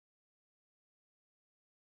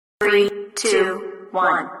3, 2,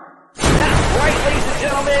 1. That's right, ladies and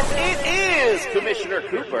gentlemen. It is Commissioner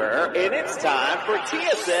Cooper, and it's time for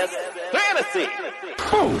TSS Fantasy.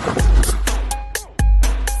 Boom.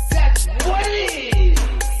 That's what it is.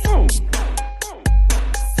 Boom.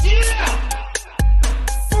 Yeah.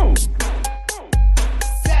 Boom.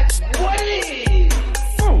 That's what it is.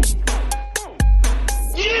 Boom.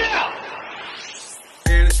 Yeah.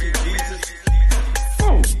 Fantasy Jesus.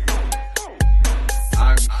 Boom.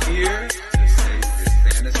 I'm here to save your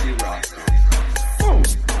fantasy roster. Boom.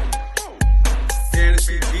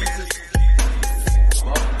 Fantasy Jesus.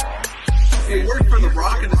 It worked for The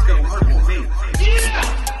Rock and it's going to work for me. Yeah.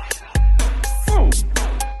 Boom.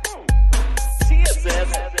 TSS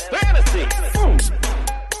Fantasy. Boom.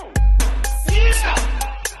 Yeah.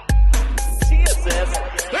 TSS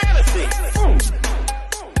Fantasy. Boom.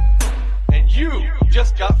 And you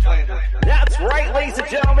just got flandered. That's right, ladies and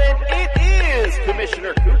gentlemen. It is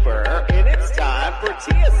Commissioner Cooper, and it's time for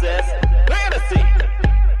TSS Fantasy.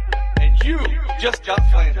 And you just got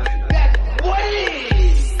flandered. That's what it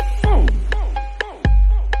is. Boom.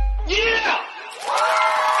 Yeah.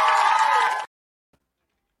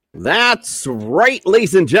 That's right,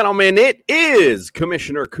 ladies and gentlemen. It is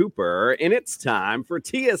Commissioner Cooper, and it's time for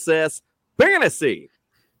TSS Fantasy.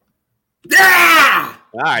 Yeah!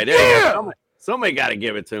 All right, there you go. Somebody got to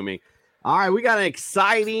give it to me. All right, we got an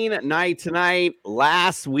exciting night tonight.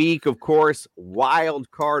 Last week, of course,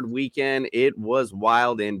 wild card weekend. It was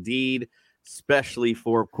wild indeed, especially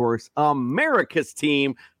for, of course, America's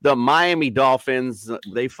team, the Miami Dolphins.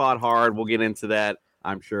 They fought hard. We'll get into that,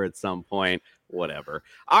 I'm sure, at some point. Whatever.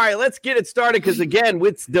 All right, let's get it started because, again,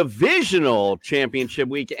 it's Divisional Championship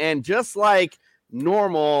week, and just like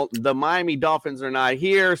normal, the Miami Dolphins are not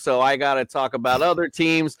here, so I got to talk about other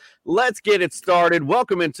teams. Let's get it started.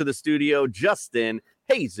 Welcome into the studio, Justin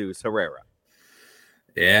Jesus Herrera.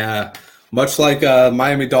 Yeah, much like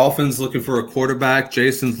Miami Dolphins looking for a quarterback,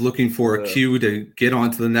 Jason's looking for a cue to get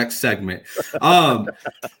on to the next segment. I'm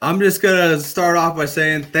just going to start off by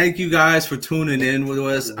saying thank you guys for tuning in with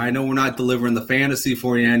us. I know we're not delivering the fantasy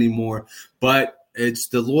for you anymore, but it's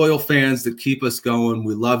the loyal fans that keep us going.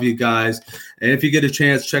 We love you guys. And if you get a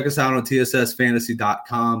chance, check us out on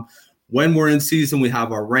tssfantasy.com. When we're in season, we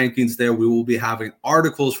have our rankings there. We will be having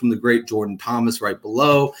articles from the great Jordan Thomas right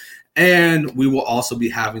below. And we will also be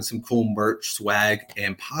having some cool merch swag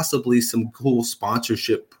and possibly some cool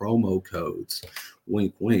sponsorship promo codes.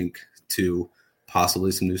 Wink, wink to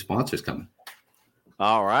possibly some new sponsors coming.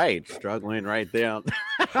 All right, struggling right down.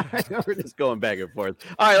 We're just going back and forth.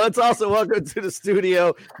 All right, let's also welcome to the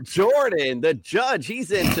studio Jordan, the judge. He's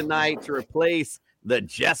in tonight to replace the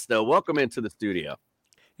Jester. Welcome into the studio.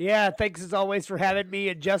 Yeah, thanks as always for having me.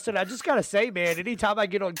 And Justin, I just got to say, man, anytime I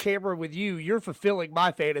get on camera with you, you're fulfilling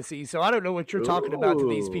my fantasy. So I don't know what you're talking about to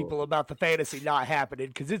these people about the fantasy not happening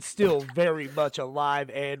because it's still very much alive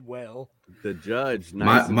and well. The judge.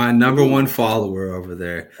 Nice my number one follower over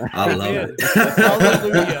there. I love it.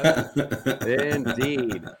 Hallelujah.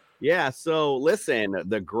 Indeed. Yeah, so listen,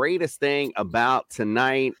 the greatest thing about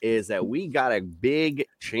tonight is that we got a big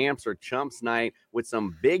Champs or Chumps night with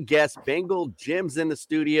some big guests. Bengal Jim's in the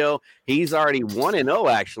studio. He's already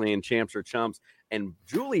 1-0 actually in Champs or Chumps. And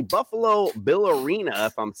Julie Buffalo Billarina,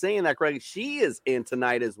 if I'm saying that correctly, she is in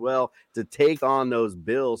tonight as well to take on those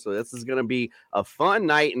Bills. So this is going to be a fun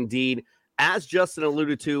night indeed. As Justin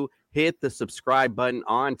alluded to, hit the subscribe button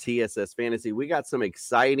on TSS Fantasy. We got some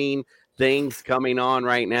exciting things coming on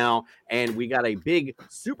right now, and we got a big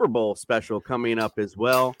Super Bowl special coming up as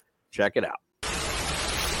well. Check it out.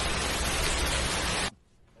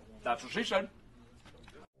 That's what she said.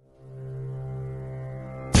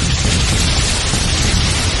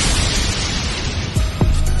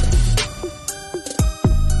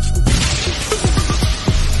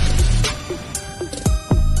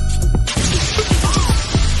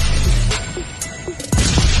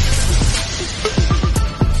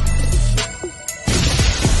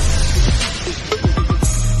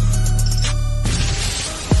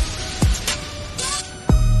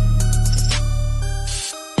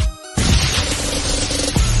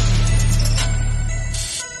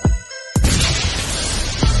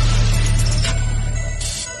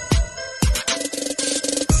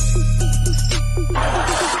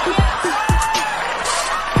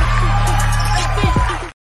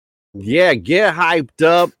 Yeah, get hyped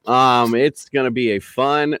up. It's going to be a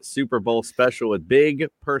fun Super Bowl special with big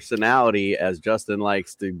personality, as Justin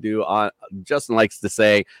likes to do. Justin likes to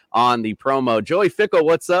say on the promo. Joey Fickle,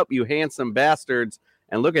 what's up, you handsome bastards?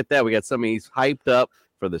 And look at that. We got somebody hyped up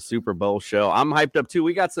for the Super Bowl show. I'm hyped up too.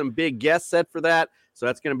 We got some big guests set for that. So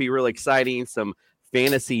that's going to be really exciting. Some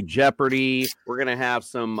Fantasy Jeopardy. We're going to have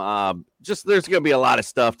some there's going to be a lot of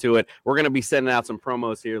stuff to it. We're going to be sending out some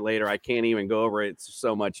promos here later. I can't even go over it. It's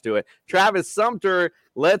so much to it. Travis Sumter,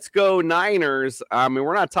 let's go Niners. I mean,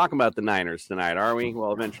 we're not talking about the Niners tonight, are we?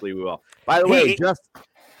 Well, eventually we will. By the way,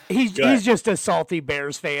 he's just a salty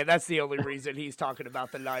Bears fan. That's the only reason he's talking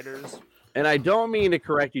about the Niners. And I don't mean to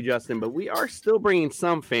correct you, Justin, but we are still bringing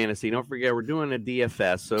some fantasy. Don't forget, we're doing a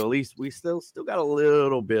DFS, so at least we still got a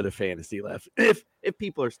little bit of fantasy left. If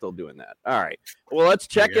people are still doing that, all right. Well, let's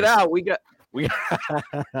check it out. We got.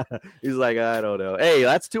 He's like, I don't know. Hey,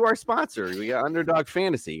 that's to our sponsor. We got Underdog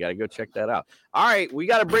Fantasy. You got to go check that out. All right, we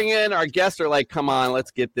got to bring in our guests. Are like, come on,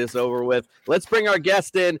 let's get this over with. Let's bring our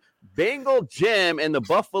guest in. Bengal Jim in the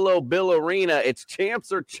Buffalo Bill Arena. It's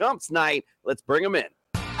Champs or Chumps night. Let's bring him in.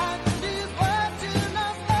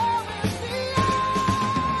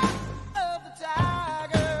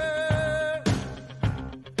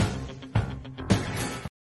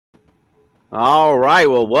 All right.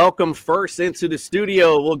 Well, welcome first into the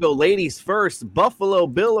studio. We'll go ladies first. Buffalo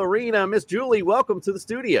Bill Arena. Miss Julie, welcome to the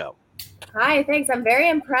studio. Hi, thanks. I'm very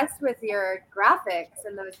impressed with your graphics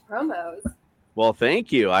and those promos. Well,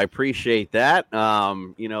 thank you. I appreciate that.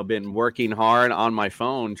 Been working hard on my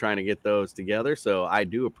phone trying to get those together, so I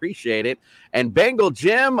do appreciate it. And Bengal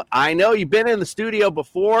Jim, I know you've been in the studio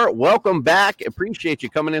before. Welcome back. Appreciate you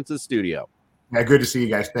coming into the studio. Yeah, good to see you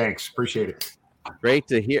guys. Thanks. Appreciate it. Great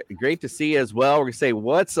to see you as well. We're gonna say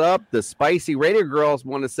what's up. The Spicy Raider girls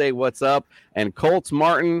want to say what's up. And Colts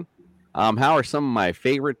Martin, how are some of my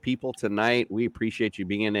favorite people tonight? We appreciate you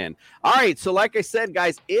being in. All right, so like I said,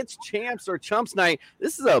 guys, it's Champs or Chumps night.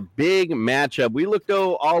 This is a big matchup. We looked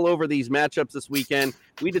all over these matchups this weekend.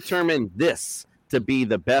 We determined this to be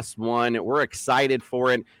the best one. We're excited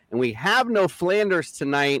for it, and we have no Flanders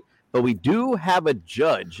tonight. But we do have a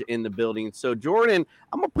judge in the building. So, Jordan,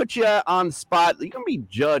 I'm going to put you on the spot. You're going to be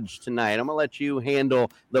judged tonight. I'm going to let you handle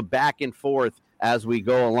the back and forth as we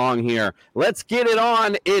go along here. Let's get it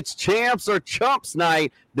on. It's Champs or Chumps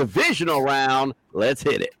night, divisional round. Let's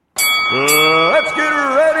hit it. Let's get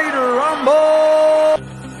ready to rumble.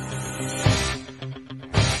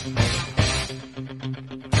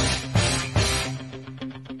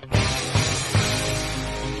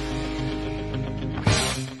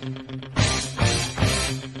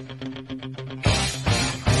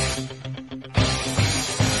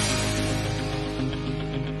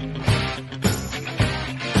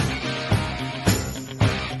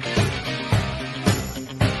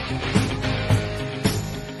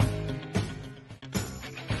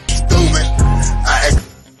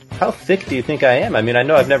 How thick do you think I am? I mean, I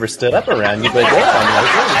know I've never stood up around you, but damn,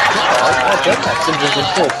 I've done that since in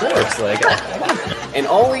full force. And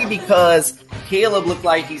only because Caleb looked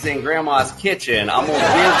like he's in Grandma's kitchen, I'm going to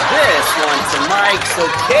give this one to Mike. So,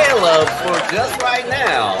 Caleb, for just right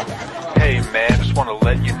now. Hey, man, just want to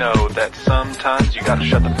let you know that sometimes you got to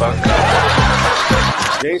shut the fuck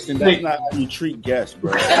up. Jason, that's not how you treat guests,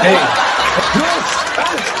 bro.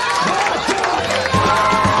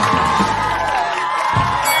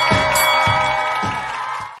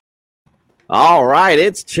 All right,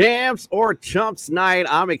 it's Champs or Chumps night.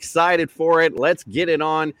 I'm excited for it. Let's get it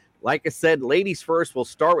on. Like I said, ladies first. We'll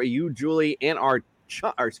start with you, Julie, and our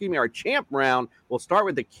champ round. We'll start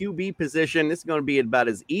with the QB position. This is going to be about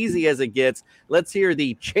as easy as it gets. Let's hear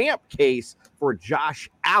the champ case for Josh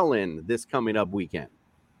Allen this coming up weekend.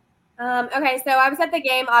 Okay, so I was at the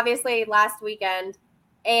game, obviously, last weekend.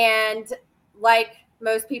 And like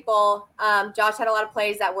most people, Josh had a lot of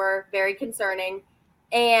plays that were very concerning.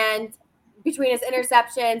 And between his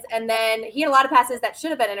interceptions, and then he had a lot of passes that should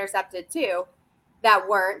have been intercepted too, that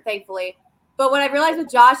weren't, thankfully. But what I realized with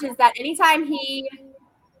Josh is that anytime he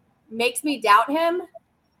makes me doubt him,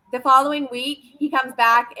 the following week he comes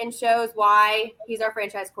back and shows why he's our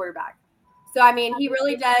franchise quarterback. So, I mean, he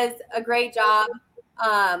really does a great job,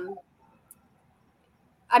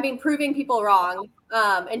 proving people wrong,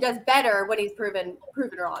 and does better when he's proven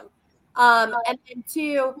wrong. And then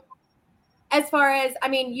two, as far as,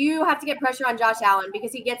 you have to get pressure on Josh Allen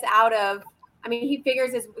because he gets out of, he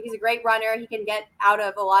figures he's a great runner. He can get out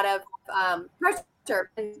of a lot of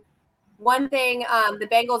pressure. And one thing the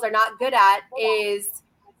Bengals are not good at is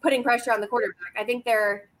putting pressure on the quarterback. I think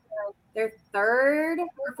they're third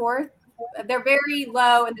or fourth. They're very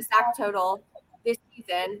low in the sack total this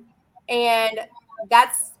season. And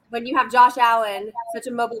that's when you have Josh Allen, such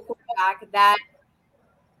a mobile quarterback, that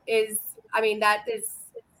is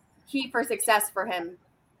key for success for him,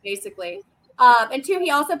 basically. And two, he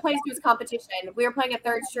also plays to his competition. We were playing a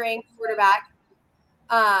third string quarterback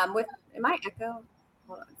am I echo?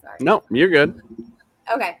 Hold on, sorry. No, you're good.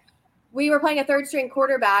 Okay. We were playing a third string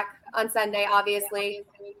quarterback on Sunday, obviously,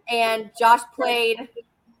 and Josh played.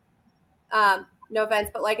 No offense,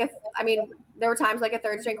 but there were times like a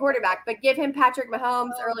third string quarterback. But give him Patrick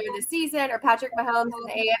Mahomes earlier this season, or Patrick Mahomes in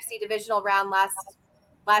the AFC Divisional round last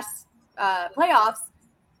playoffs.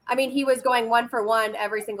 I mean, he was going 1 for 1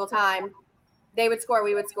 every single time. They would score,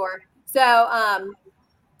 we would score. So,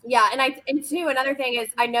 yeah. And two, another thing is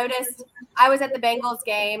I noticed I was at the Bengals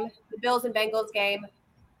game, the Bills and Bengals game,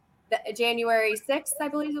 January 6th, I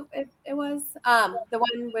believe it was, the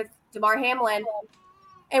one with DeMar Hamlin.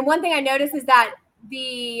 And one thing I noticed is that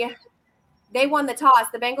they won the toss.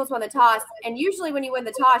 The Bengals won the toss. And usually when you win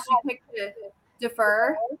the toss, you pick to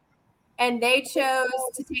defer. And they chose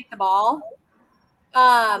to take the ball.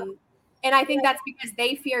 And I think that's because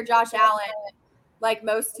they fear Josh Allen, like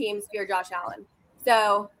most teams fear Josh Allen.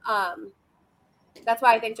 So that's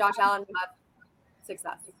why I think Josh Allen will have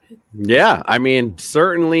success. Yeah, I mean,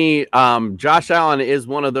 certainly Josh Allen is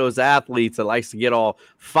one of those athletes that likes to get all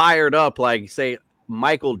fired up, like, say,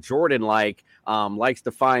 Michael Jordan likes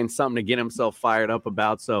to find something to get himself fired up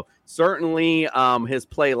about. So certainly his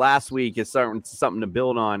play last week is something to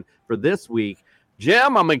build on for this week.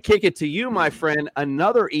 Jim, I'm going to kick it to you, my friend.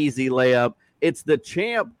 Another easy layup. It's the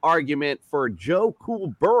champ argument for Joe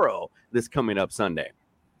Cool Burrow this coming up Sunday.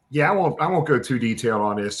 Yeah, I won't go too detailed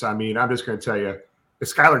on this. I mean, I'm just going to tell you,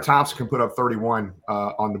 if Skylar Thompson can put up 31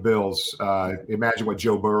 on the Bills, imagine what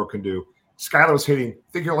Joe Burrow can do. Skylar was hitting,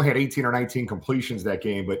 I think he only had 18 or 19 completions that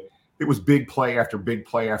game, but it was big play after big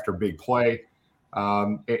play after big play.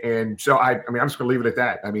 And so, I'm just going to leave it at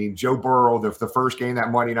that. I mean, Joe Burrow, the first game,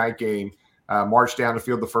 that Monday night game, marched down the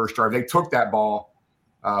field the first drive. They took that ball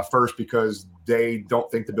first because they don't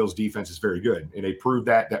think the Bills' defense is very good. And they proved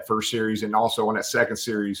that first series, and also on that second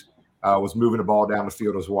series was moving the ball down the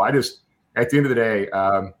field as well. At the end of the day,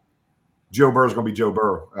 Joe Burrow's going to be Joe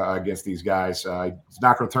Burrow against these guys. He's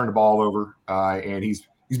not going to turn the ball over, and he's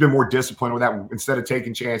been more disciplined with that. Instead of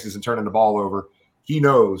taking chances and turning the ball over, he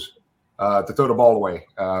knows to throw the ball away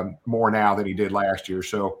more now than he did last year.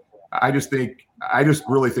 So I just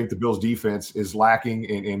really think the Bills' defense is lacking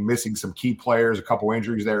and missing some key players, a couple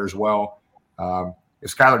injuries there as well.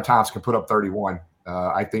 If Skylar Thompson can put up 31,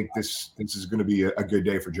 I think this is going to be a good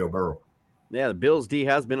day for Joe Burrow. Yeah, the Bills' D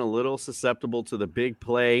has been a little susceptible to the big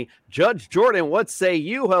play. Judge Jordan, what say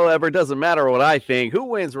you, however? Doesn't matter what I think. Who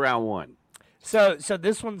wins round one? So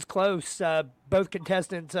this one's close. Both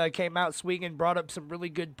contestants came out swinging, brought up some really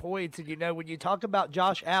good points. And, when you talk about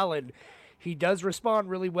Josh Allen, he does respond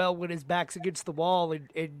really well when his back's against the wall.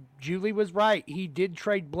 And Julie was right. He did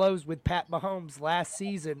trade blows with Pat Mahomes last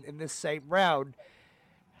season in this same round.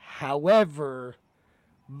 However,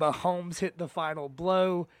 Mahomes hit the final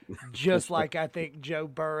blow, just like I think Joe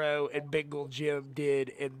Burrow and Bengal Jim did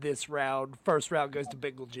in this round. First round goes to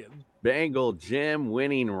Bengal Jim. Bengal Jim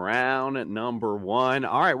winning round number one.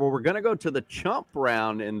 All right, well, we're going to go to the chump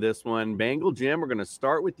round in this one. Bengal Jim, we're going to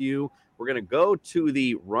start with you. We're going to go to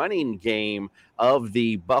the running game of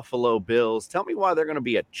the Buffalo Bills. Tell me why they're going to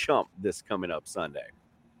be a chump this coming up Sunday.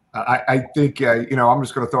 I think, I'm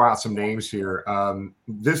just going to throw out some names here.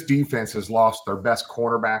 This defense has lost their best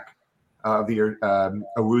cornerback of the year,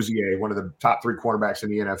 Awuzie, one of the top 3 cornerbacks in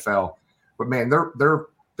the NFL. But, man,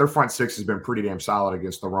 their front six has been pretty damn solid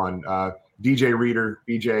against the run. DJ Reader,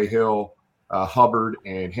 BJ Hill, Hubbard,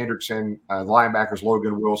 and Hendrickson, linebackers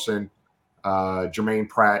Logan Wilson, Jermaine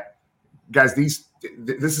Pratt. Guys, this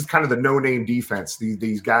is kind of the no-name defense.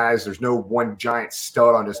 These guys, there's no one giant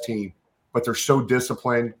stud on this team, but they're so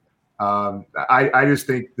disciplined. I just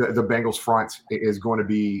think the Bengals front is going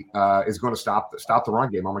to stop the run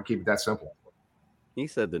game. I'm going to keep it that simple. He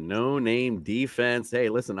said the no-name defense. Hey,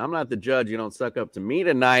 listen, I'm not the judge. You don't suck up to me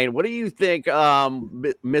tonight. What do you think,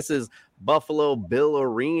 Mrs. Buffalo Bill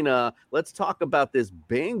Arena? Let's talk about this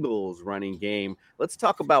Bengals running game. Let's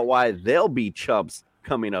talk about why they'll be chumps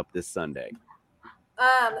coming up this Sunday.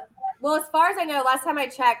 Well, as far as I know, last time I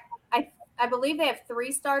checked, I believe they have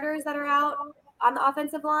 3 starters that are out on the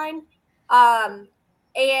offensive line.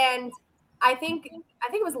 And I think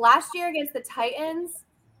it was last year against the Titans.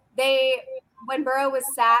 When Burrow was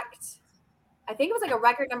sacked, I think it was like a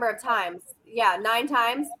record number of times. Yeah, 9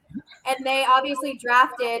 times. And they obviously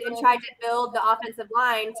drafted and tried to build the offensive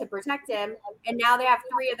line to protect him. And now they have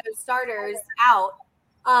 3 of those starters out,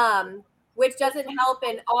 which doesn't help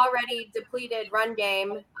an already depleted run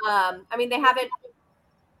game. They haven't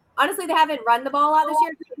run the ball out this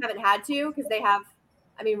year because they haven't had to, because they have,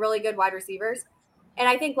 really good wide receivers. And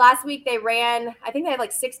I think last week they had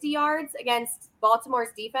like 60 yards against Baltimore's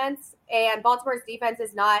defense. And Baltimore's defense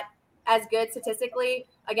is not as good statistically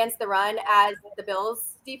against the run as the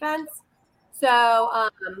Bills' defense. So,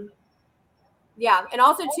 Yeah, and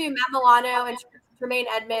also too, Matt Milano and Tremaine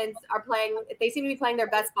Edmonds are playing. They seem to be playing their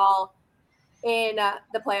best ball in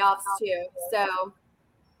the playoffs too. So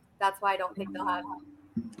that's why I don't think they'll have.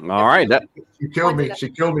 All right, she killed me. She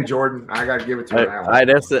killed me, Jordan. I got to give it to her.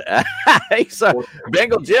 So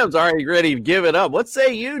Bengal Jim's already ready to give it up. What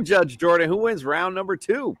say you, Judge Jordan? Who wins round number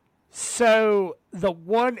 2? So the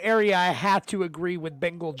one area I have to agree with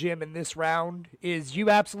Bengal Jim in this round is you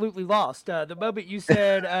absolutely lost. The moment you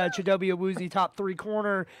said Chidobe Awuzie top 3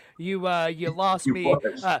 corner, you lost me.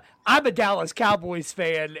 I'm a Dallas Cowboys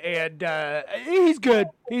fan, and he's good.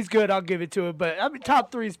 He's good. I'll give it to him. But I mean, top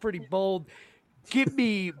 3 is pretty bold. Give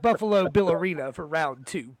me Buffalo Bill Arena for round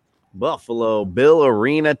 2. Buffalo Bill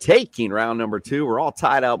Arena taking round number 2. We're all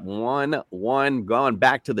tied up 1-1. Going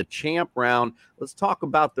back to the champ round, let's talk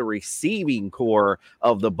about the receiving core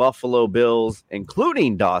of the Buffalo Bills,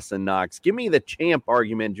 including Dawson Knox. Give me the champ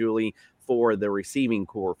argument, Julie, for the receiving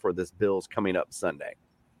core for this Bills coming up Sunday.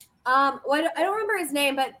 Well, I don't remember his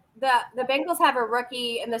name, but the Bengals have a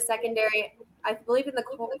rookie in the secondary, I believe in the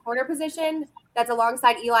corner position, that's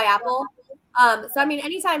alongside Eli Apple. So I mean,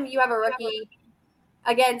 anytime you have a rookie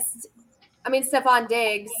against, Stephon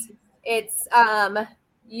Diggs, it's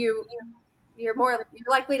you're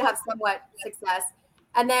likely to have somewhat success.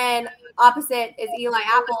 And then opposite is Eli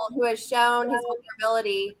Apple, who has shown his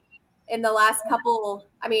vulnerability in the last couple,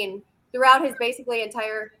 throughout his basically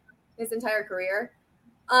entire career.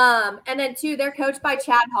 And then 2, they're coached by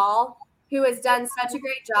Chad Hall, who has done such a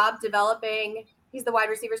great job developing. He's the wide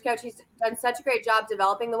receivers coach. He's done such a great job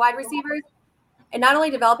developing the wide receivers. And not only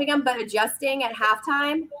developing them, but adjusting at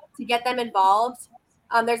halftime to get them involved.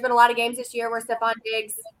 There's been a lot of games this year where Stephon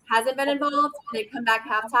Diggs hasn't been involved, and they come back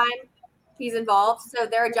halftime, he's involved. So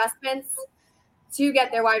their adjustments to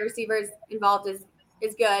get their wide receivers involved is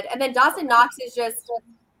good. And then Dawson Knox is just,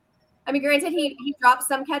 granted, he dropped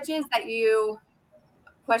some catches that you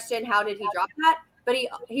question how did he drop that, but he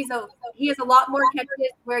has a lot more catches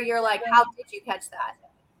where you're like, how did you catch that?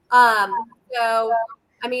 So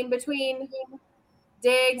between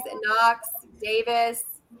Diggs, Knox, Davis,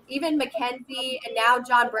 even McKenzie, and now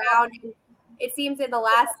John Brown. It seems in the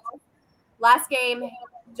last game,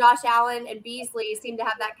 Josh Allen and Beasley seem to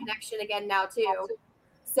have that connection again now too.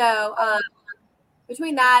 So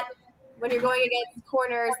between that, when you're going against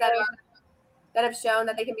corners that have shown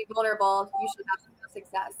that they can be vulnerable, you should have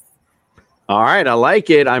success. All right, I like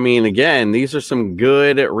it. Again, these are some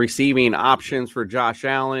good receiving options for Josh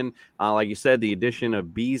Allen. Like you said, the addition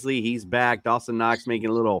of Beasley, he's back. Dawson Knox making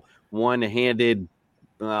a little one-handed.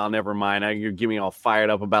 Never mind. You're getting me all fired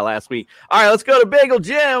up about last week. All right, let's go to Bagel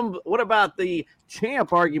Jim. What about the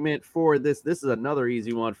champ argument for this? This is another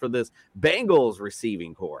easy one for this Bengals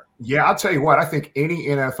receiving core. Yeah, I'll tell you what. I think any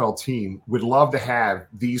NFL team would love to have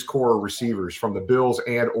these core receivers from the Bills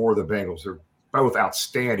and or the Bengals. They're both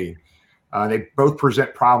outstanding. They both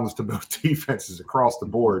present problems to both defenses across the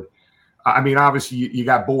board. Obviously, you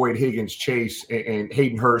got Boyd, Higgins, Chase, and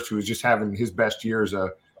Hayden Hurst, who is just having his best year as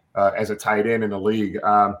a tight end in the league.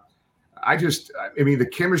 The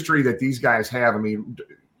chemistry that these guys have,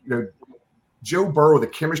 Joe Burrow, the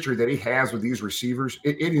chemistry that he has with these receivers,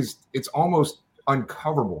 it's almost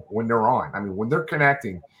uncoverable when they're on. When they're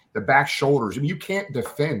connecting, the back shoulders, you can't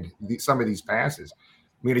defend some of these passes.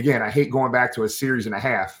 Again, I hate going back to a series and a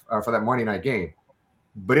half for that Monday night game,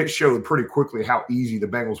 but it showed pretty quickly how easy the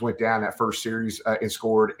Bengals went down that first series and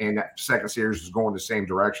scored, and that second series was going the same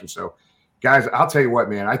direction. So, guys, I'll tell you what,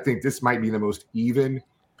 man, I think this might be the most even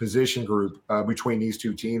position group between these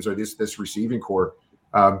two teams, or this receiving core.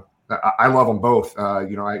 I love them both.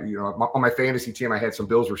 On my fantasy team, I had some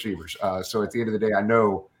Bills receivers. So at the end of the day, I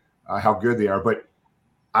know how good they are, but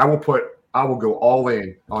I will go all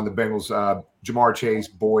in on the Bengals. Jamar Chase,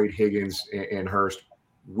 Boyd, Higgins, and Hurst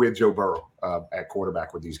with Joe Burrow at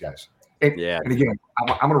quarterback with these guys. And again, I'm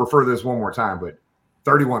going to refer to this one more time, but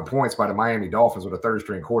 31 points by the Miami Dolphins with a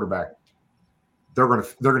third-string quarterback. They're going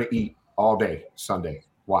to eat all day Sunday.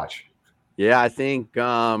 Watch. Yeah, I think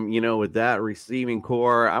with that receiving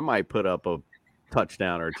core, I might put up a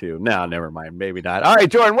touchdown or two. No, never mind. Maybe not. All right,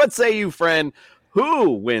 Jordan, what say you, friend?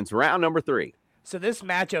 Who wins round number 3? So this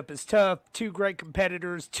matchup is tough. 2 great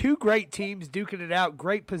competitors, 2 great teams duking it out,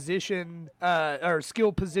 great position or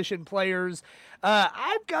skill position players.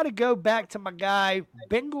 I've got to go back to my guy,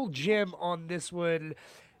 Bengal Jim, on this one.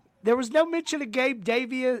 There was no mention of Gabe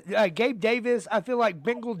Davis. I feel like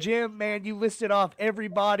Bengal Jim, man, you listed off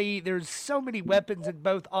everybody. There's so many weapons in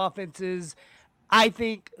both offenses. I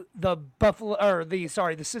think the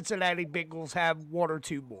Cincinnati Bengals have 1 or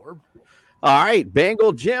 2 more. All right,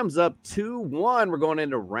 Bengal Jim's up 2-1. We're going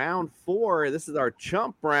into round 4. This is our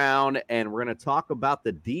chump round, and we're going to talk about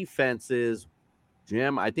the defenses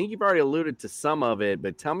Jim, I think you've already alluded to some of it,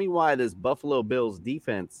 but tell me why this Buffalo Bills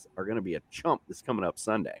defense are going to be a chump this coming up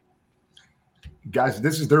Sunday. Guys,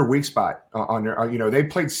 this is their weak spot on their. They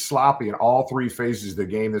played sloppy in all three phases of the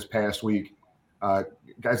game this past week.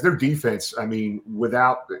 Guys, their defense. I mean, with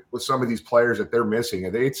some of these players that they're missing,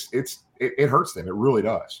 it hurts them. It really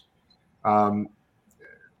does.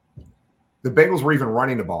 The Bengals were even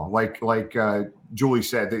running the ball, like Julie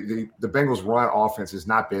said. The Bengals' run offense has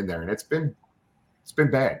not been there, and it's been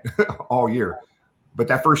bad all year. But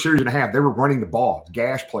that first series and a half, they were running the ball,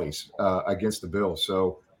 gash plays against the Bills.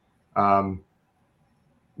 So,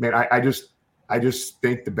 man, I just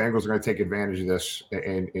think the Bengals are going to take advantage of this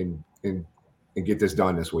and get this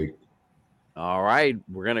done this week. All right,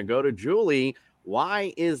 we're going to go to Julie.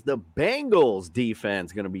 Why is the Bengals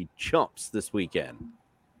defense going to be chumps this weekend?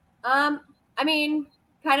 I mean,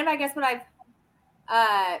 kind of, I guess what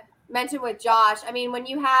I've mentioned with Josh. I mean, when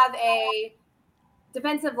you have a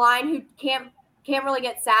defensive line who can't really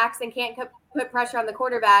get sacks and can't put pressure on the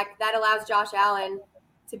quarterback, that allows Josh Allen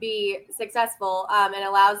to be successful and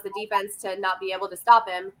allows the defense to not be able to stop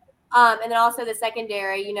him. And then also the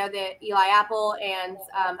secondary, the Eli Apple and,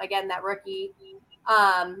 again, that rookie,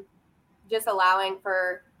 just allowing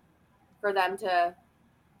for them to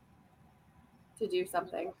do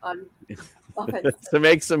something on offense. To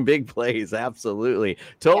make some big plays. Absolutely.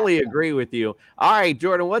 Totally agree with you. All right,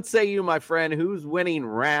 Jordan, what say you, my friend? Who's winning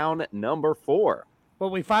round number 4? Well,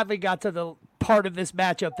 we finally got to the part of this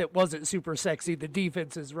matchup that wasn't super sexy. The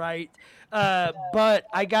defense is right. But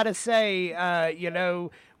I got to say,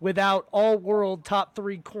 without all-world top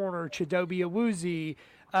 3 corner Chidobe Awuzie,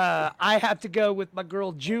 I have to go with my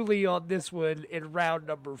girl Julie on this one in round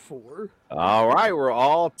number 4. All right, we're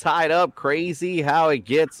all tied up. Crazy how it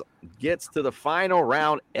gets to the final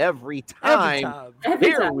round every time.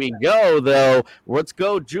 Here we go, though. Let's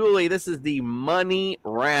go, Julie. This is the money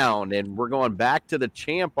round, and we're going back to the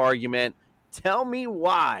champ argument. Tell me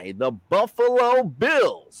why the Buffalo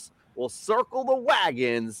Bills will circle the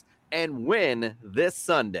wagons and win this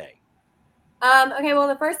Sunday. Okay, well,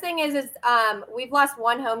 the first thing is we've lost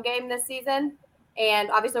one home game this season,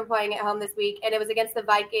 and obviously we're playing at home this week, and it was against the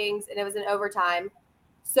Vikings, and it was in overtime.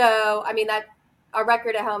 So, I mean, that our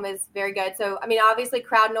record at home is very good. So, I mean, obviously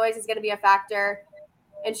crowd noise is going to be a factor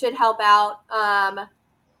and should help out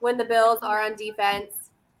when the Bills are on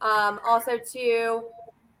defense. Also, too,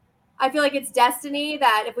 I feel like it's destiny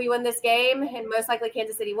that if we win this game, and most likely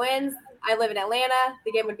Kansas City wins, I live in Atlanta,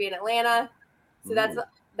 the game would be in Atlanta. So that's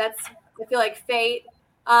I feel like fate.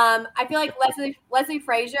 I feel like Leslie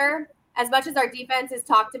Frazier, as much as our defense is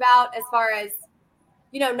talked about as far as,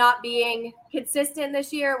 not being consistent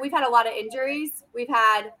this year, we've had a lot of injuries. We've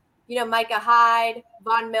had, Micah Hyde,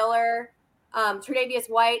 Von Miller, Tre'Davious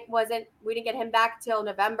White we didn't get him back till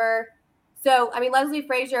November. So, I mean, Leslie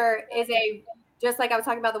Frazier is just like I was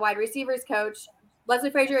talking about the wide receivers coach, Leslie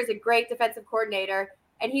Frazier is a great defensive coordinator,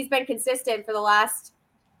 and he's been consistent for the last,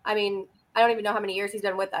 I don't even know how many years he's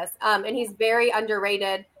been with us. And he's very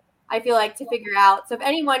underrated, I feel like, to figure out. So if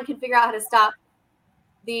anyone can figure out how to stop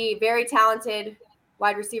the very talented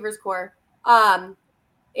wide receivers core,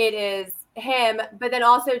 it is him. But then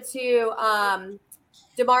also to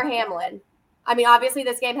DeMar Hamlin. I mean, obviously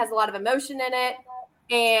this game has a lot of emotion in it.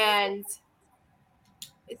 And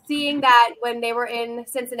seeing that when they were in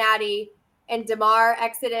Cincinnati and DeMar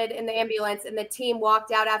exited in the ambulance and the team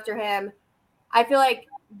walked out after him, I feel like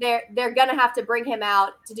they're going to have to bring him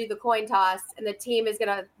out to do the coin toss, and the team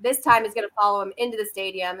this time is going to follow him into the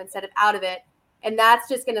stadium instead of out of it. And that's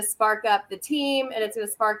just going to spark up the team, and it's going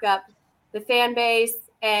to spark up the fan base.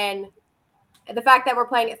 And the fact that we're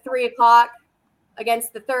playing at 3:00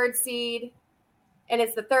 against the 3rd seed, and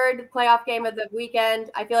it's the 3rd playoff game of the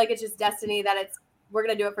weekend, I feel like it's just destiny that we're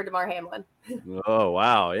going to do it for DeMar Hamlin. Oh,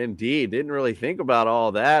 wow. Indeed. Didn't really think about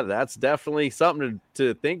all that. That's definitely something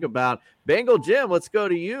to think about. Bengal Jim, let's go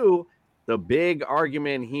to you. The big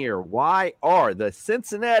argument here. Why are the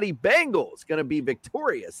Cincinnati Bengals going to be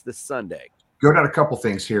victorious this Sunday? Go down a couple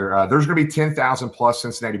things here. There's going to be 10,000 plus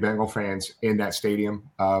Cincinnati Bengal fans in that stadium.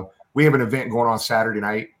 We have an event going on Saturday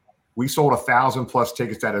night. We sold 1,000 plus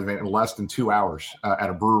tickets to that event in less than 2 hours at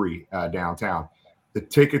a brewery downtown. The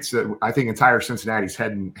tickets that I think entire Cincinnati's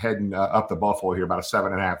heading up to Buffalo here, about a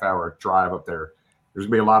 7.5 hour drive up there. There's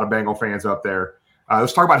gonna be a lot of Bengal fans up there.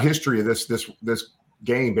 Let's talk about history of this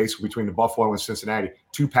game, basically between the Buffalo and Cincinnati.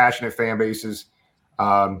 Two passionate fan bases.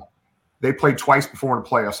 They played twice before in the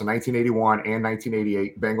playoffs in 1981 and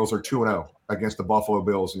 1988. Bengals are 2-0 against the Buffalo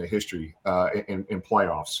Bills in the history in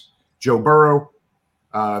playoffs. Joe Burrow,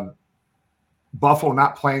 Buffalo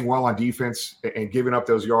not playing well on defense and giving up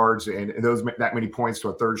those yards and that many points to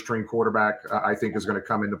a third-string quarterback, I think is going to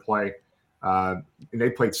come into play. And they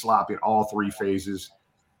played sloppy in all three phases.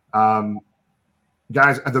 Guys,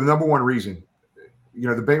 the number one reason, the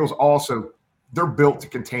Bengals also, they're built to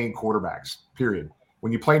contain quarterbacks, period.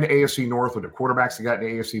 When you play in the AFC North with the quarterbacks they got in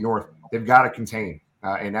the AFC North, they've got to contain.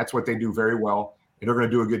 And that's what they do very well. And they're going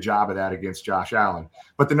to do a good job of that against Josh Allen.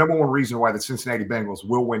 But the number one reason why the Cincinnati Bengals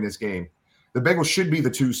will win this game, the Bengals should be the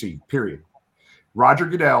 2 seed, period. Roger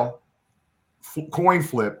Goodell, coin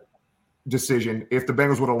flip decision if the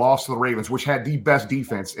Bengals would have lost to the Ravens, which had the best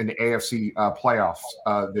defense in the AFC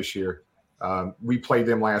playoffs this year. We played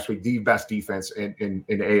them last week, the best defense in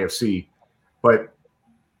the AFC. But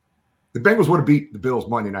the Bengals would have beat the Bills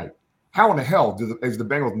Monday night. How in the hell is the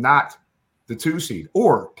Bengals not the 2 seed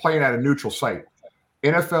or playing at a neutral site?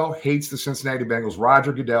 NFL hates the Cincinnati Bengals.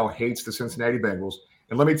 Roger Goodell hates the Cincinnati Bengals.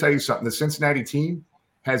 And let me tell you something. The Cincinnati team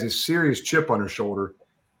has a serious chip on their shoulder.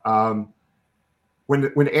 When the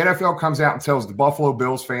NFL comes out and tells the Buffalo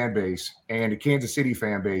Bills fan base and the Kansas City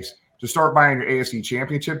fan base to start buying your AFC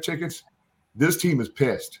championship tickets, this team is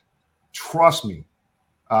pissed. Trust me.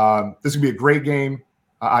 This will be a great game.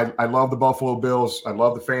 I love the Buffalo Bills. I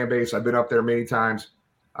love the fan base. I've been up there many times.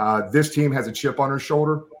 This team has a chip on their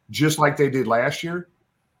shoulder, just like they did last year.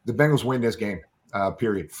 The Bengals win this game,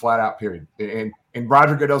 period, flat out, period. And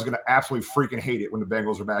Roger Goodell's going to absolutely freaking hate it when the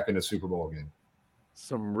Bengals are back in the Super Bowl again.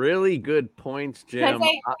 Some really good points, Jim. Can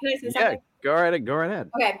I say something? Go right ahead.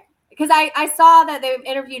 Okay, because I saw that they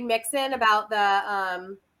interviewed Mixon about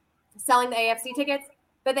the selling the AFC tickets,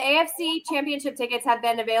 but the AFC championship tickets have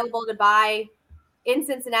been available to buy in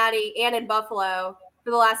Cincinnati and in Buffalo for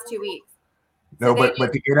the last 2 weeks. No, but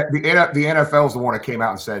the NFL is the one that came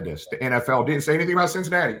out and said this. The NFL didn't say anything about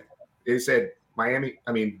Cincinnati. It said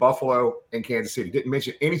Buffalo and Kansas City. Didn't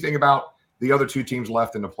mention anything about the other 2 teams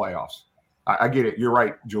left in the playoffs. I get it. You're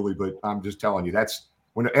right, Julie, but I'm just telling you, that's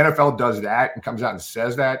when the NFL does that and comes out and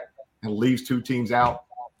says that and leaves 2 teams out,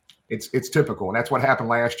 it's typical. And that's what happened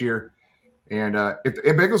last year. And if the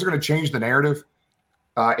Bengals are going to change the narrative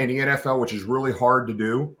in the NFL, which is really hard to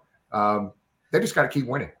do, they just got to keep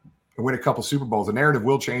winning and win a couple Super Bowls. The narrative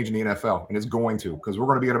will change in the NFL, and it's going to, because we're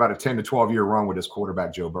going to be at about a 10 to 12-year run with this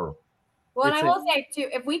quarterback, Joe Burrow. Well, and I will say, too,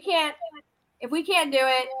 if we can't do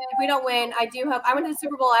it, if we don't win, I do hope – I went to the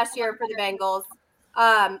Super Bowl last year for the Bengals,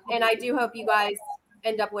 and I do hope you guys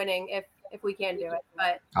end up winning if we can do it.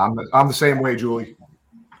 But I'm the same way, Julie.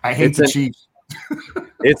 I hate the Chiefs.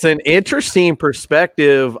 It's an interesting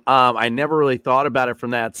perspective. I never really thought about it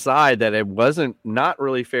from that side, that it wasn't not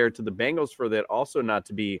really fair to the Bengals for that also not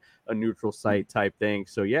to be a neutral site type thing.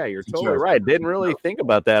 So, yeah, you're totally right. Didn't really think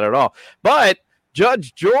about that at all. But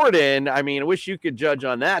Judge Jordan, I wish you could judge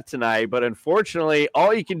on that tonight, but unfortunately,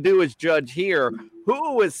 all you can do is judge here.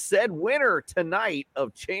 Who was said winner tonight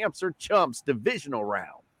of Champs or Chumps divisional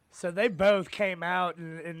round? So they both came out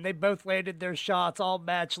and they both landed their shots all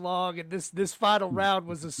match long. And this final round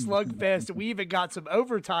was a slugfest. And we even got some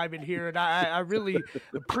overtime in here. And I really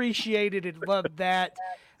appreciated and loved that.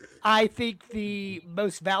 I think the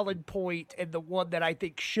most valid point and the one that I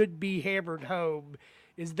think should be hammered home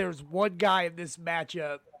is there's one guy in this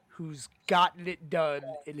matchup who's gotten it done,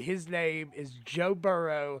 and his name is Joe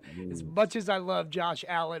Burrow. As much as I love Josh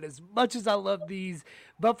Allen, as much as I love these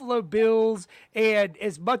Buffalo Bills, and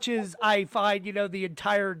as much as I find, the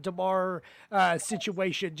entire DeMar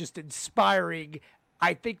situation just inspiring,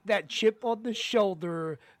 I think that chip on the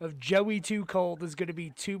shoulder of Joey Too Cold is going to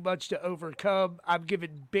be too much to overcome. I'm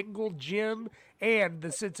giving Bengal Jim and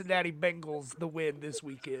the Cincinnati Bengals the win this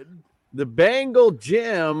weekend. The Bengal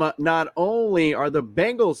Jim, not only are the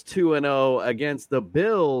Bengals 2-0 against the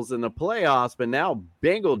Bills in the playoffs, but now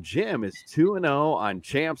Bengal Jim is 2-0 on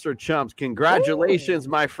Champs or Chumps. Congratulations,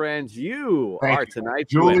 my friends. You are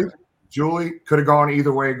tonight's winner. Julie, could have gone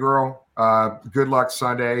either way, girl. Good luck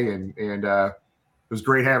Sunday, and it was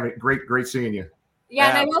great great seeing you. Yeah,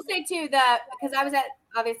 and I will say too that because I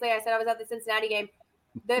said I was at the Cincinnati game.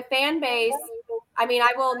 The fan base, I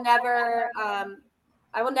will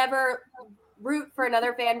never root for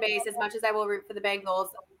another fan base as much as I will root for the Bengals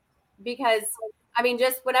because,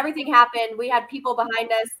 just when everything happened, we had people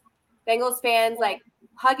behind us, Bengals fans,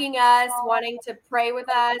 hugging us, wanting to pray with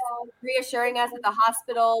us, reassuring us that the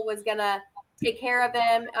hospital was going to take care of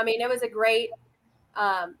them. It was a great,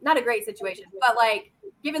 not a great situation, but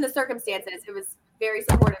given the circumstances, it was a very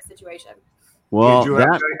supportive situation. Well, Julie,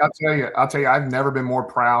 I'll tell you, I've never been more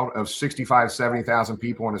proud of 70,000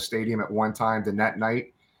 people in a stadium at one time than that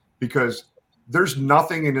night, because there's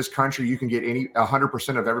nothing in this country you can get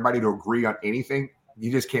 100% of everybody to agree on anything.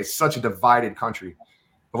 You just can't. Such a divided country.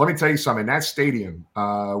 But let me tell you something. In that stadium,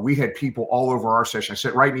 we had people all over our session. I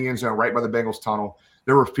sat right in the end zone, right by the Bengals tunnel.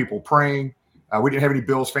 There were people praying. We didn't have any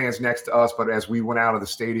Bills fans next to us, but as we went out of the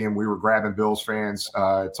stadium, we were grabbing Bills fans,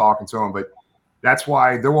 talking to them. But that's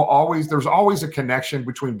why there's always a connection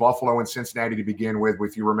between Buffalo and Cincinnati to begin with.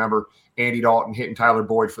 If you remember Andy Dalton hitting Tyler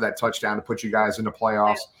Boyd for that touchdown to put you guys in the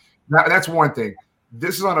playoffs. That's one thing.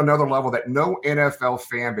 This is on another level that no NFL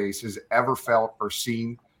fan base has ever felt or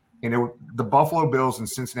seen. And the Buffalo Bills and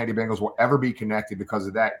Cincinnati Bengals will ever be connected because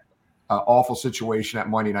of that awful situation at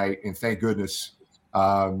Monday night. And thank goodness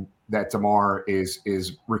that Damar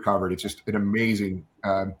is recovered. It's just an amazing.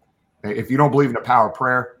 If you don't believe in the power of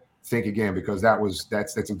prayer, think again, because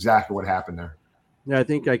that's exactly what happened there. Yeah, I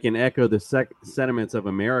think I can echo the sentiments of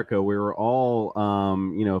America. We were all,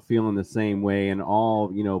 feeling the same way, and all,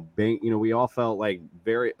 we all felt like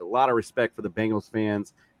a lot of respect for the Bengals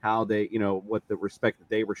fans, how they, what the respect that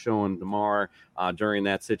they were showing Damar during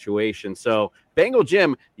that situation. So, Bengal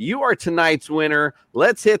Jim, you are tonight's winner.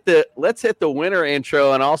 Let's hit the winner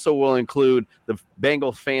intro, and also we'll include the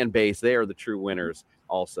Bengals fan base. They are the true winners.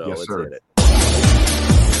 Also, yes, let's sir. hit it.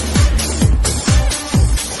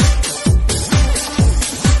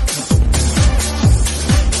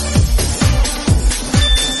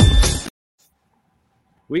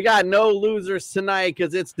 We got no losers tonight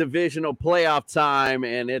because it's divisional playoff time,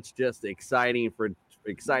 and it's just exciting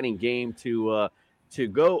game to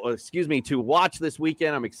watch this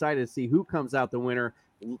weekend. I'm excited to see who comes out the winner.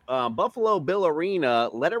 Buffalo Bill Arena.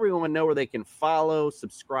 Let everyone know where they can follow,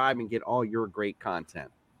 subscribe, and get all your great content.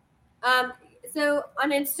 So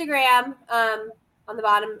on Instagram, on the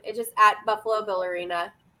bottom, it's just at Buffalo Bill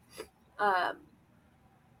Arena.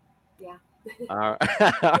 Yeah. All right.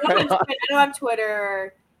 I don't have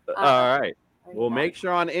Twitter. All right. Well, make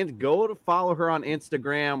sure go to follow her on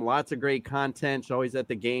Instagram. Lots of great content. She's always at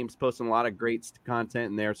the games, posting a lot of great content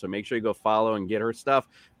in there. So make sure you go follow and get her stuff.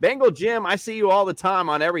 Bengal Jim, I see you all the time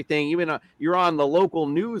on everything. Even you're on the local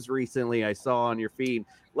news recently, I saw on your feed.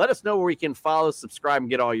 Let us know where we can follow, subscribe, and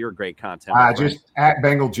get all your great content. Just at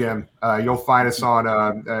Bengal Jim. You'll find us on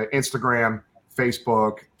Instagram,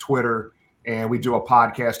 Facebook, Twitter, and we do a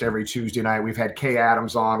podcast every Tuesday night. We've had Kay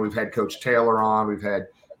Adams on. We've had Coach Taylor on. We've had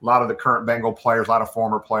a lot of the current Bengal players, a lot of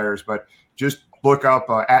former players. But just look up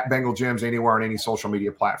at Bengal Gyms anywhere on any social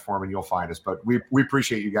media platform, and you'll find us. But we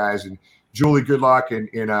appreciate you guys. And Julie, good luck. And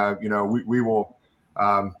we will,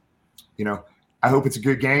 I hope it's a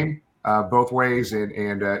good game both ways. And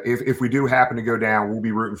if we do happen to go down, we'll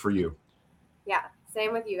be rooting for you. Yeah,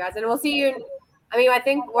 same with you guys. And we'll see you. I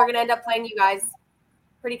think we're going to end up playing you guys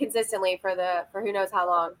pretty consistently for who knows how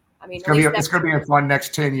long. It's going to be a fun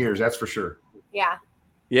next 10 years. That's for sure. Yeah.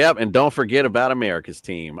 Yep, and don't forget about America's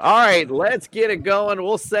team. All right, let's get it going.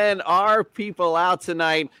 We'll send our people out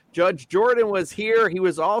tonight. Judge Jordan was here. He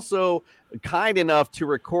was also kind enough to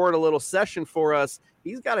record a little session for us.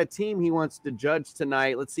 He's got a team he wants to judge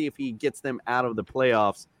tonight. Let's see if he gets them out of the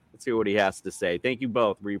playoffs. Let's hear what he has to say. Thank you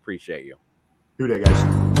both. We appreciate you. Good day, guys.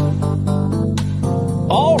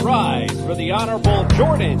 All rise for the Honorable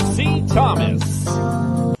Jordan C. Thomas.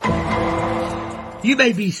 You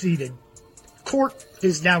may be seated. Court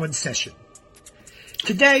is now in session.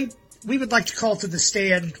 Today, we would like to call to the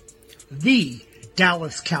stand the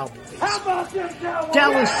Dallas Cowboys. How about them Cowboys?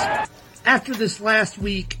 Dallas, after this last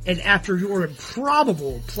week and after your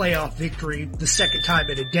improbable playoff victory, the second time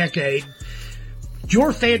in a decade,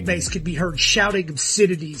 your fan base can be heard shouting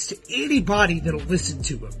obscenities to anybody that'll listen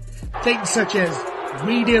to them. Things such as,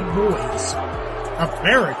 "We them boys,"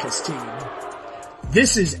 "America's team,"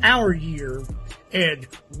 "This is our year," and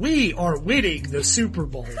 "We are winning the Super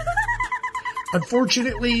Bowl."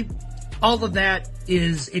 Unfortunately, all of that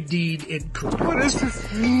is indeed incorrect. What is this?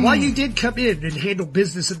 While you did come in and handle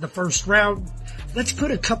business in the first round, let's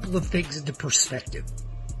put a couple of things into perspective.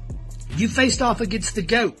 You faced off against the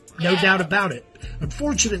GOAT, no doubt about it.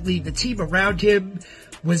 Unfortunately, the team around him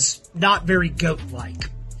was not very GOAT-like.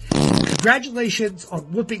 Congratulations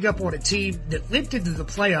on whooping up on a team that limped into the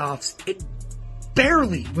playoffs and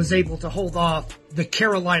barely was able to hold off the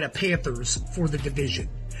Carolina Panthers for the division.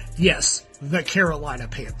 Yes, the Carolina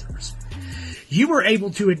Panthers. You were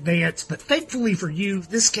able to advance, but thankfully for you,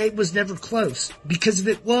 this game was never close. Because if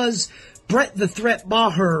it was, Brett the Threat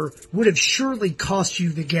Maher would have surely cost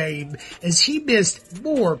you the game, as he missed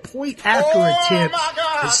more point-after attempts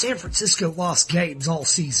than San Francisco lost games all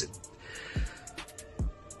season.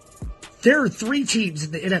 There are 3 teams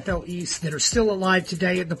in the NFL East that are still alive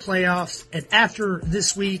today in the playoffs, and after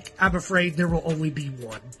this week, I'm afraid there will only be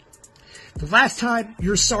one. The last time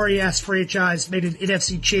your sorry-ass franchise made an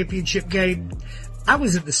NFC Championship game, I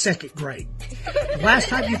was in the 2nd grade. Last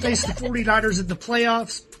time you faced the 49ers in the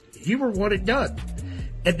playoffs, you were 1-done.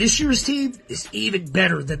 And this year's team is even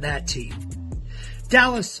better than that team.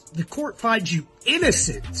 Dallas, the court finds you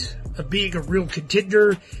innocent of being a real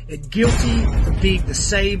contender and guilty of being the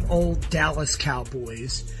same old Dallas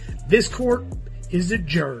Cowboys. This court is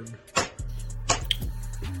adjourned.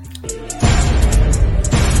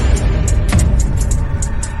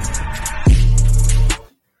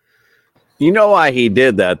 You know why he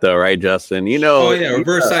did that, though, right, Justin? You know. Oh, yeah,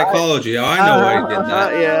 reverse psychology. I know why he did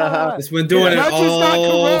that. Yeah. It's been doing it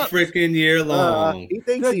all freaking year long. He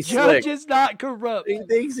thinks The he's judge slick. is not corrupt. He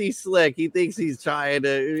thinks he's slick. He thinks he's trying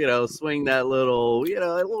to, swing that little, a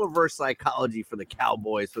little reverse psychology for the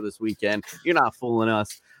Cowboys for this weekend. You're not fooling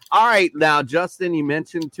us. All right, now, Justin, you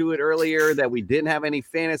mentioned to it earlier that we didn't have any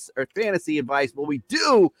fantasy advice, but we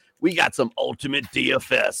do. We got some ultimate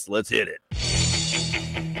DFS. Let's hit it.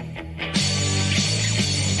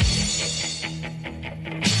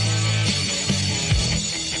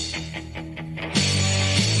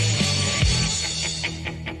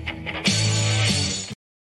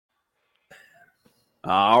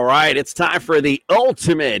 All right, it's time for the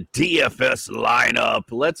ultimate DFS lineup.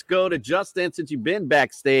 Let's go to Justin, since you've been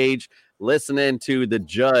backstage listening to the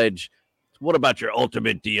judge. What about your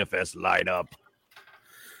ultimate DFS lineup?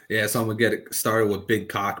 Yeah, so I'm going to get it started with Big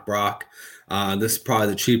Cock Brock. This is probably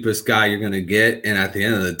the cheapest guy you're going to get, and at the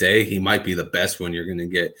end of the day, he might be the best one you're going to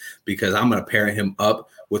get because I'm going to pair him up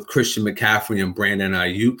with Christian McCaffrey and Brandon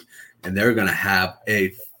Ayuk, and they're going to have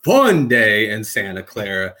a fun day in Santa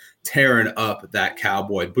Clara, tearing up that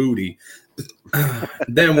Cowboy booty.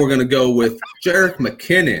 Then we're going to go with Jerick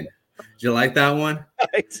McKinnon. Did you like that one?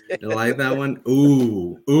 You like that one?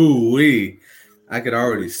 Ooh, wee. I could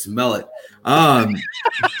already smell it.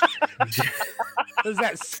 There's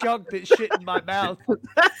that skunk that shit in my mouth.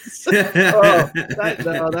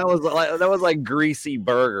 That was like greasy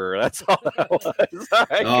burger. That's all that was.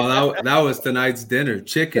 That was tonight's dinner.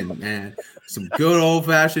 Chicken, man. Some good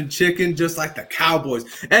old-fashioned chicken, just like the Cowboys.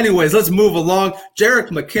 Anyways, let's move along. Jerick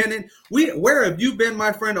McKinnon. Where have you been,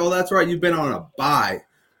 my friend? Oh, that's right. You've been on a bye.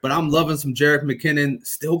 But I'm loving some Jerick McKinnon.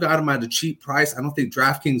 Still got him at a cheap price. I don't think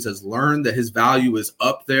DraftKings has learned that his value is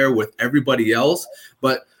up there with everybody else.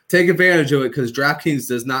 But take advantage of it because DraftKings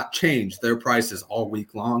does not change their prices all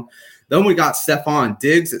week long. Then we got Stephon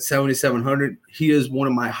Diggs at 7,700. He is one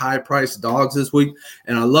of my high-priced dogs this week,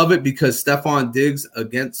 and I love it because Stephon Diggs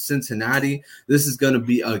against Cincinnati, this is going to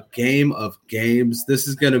be a game of games. This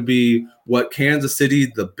is going to be what Kansas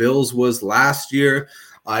City, the Bills, was last year.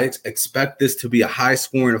 I expect this to be a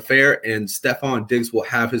high-scoring affair, and Stephon Diggs will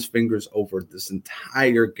have his fingers over this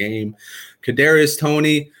entire game. Kadarius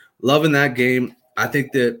Toney, loving that game. I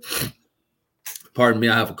think that, pardon me,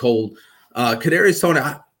 I have a cold. Kadarius Toney,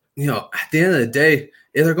 at the end of the day,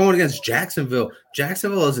 if they're going against Jacksonville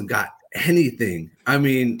hasn't got anything. I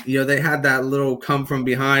mean, they had that little come from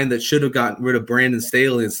behind that should have gotten rid of Brandon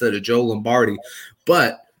Staley instead of Joe Lombardi.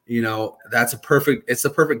 But, it's a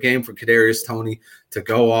perfect game for Kadarius Toney to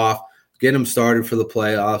go off, get him started for the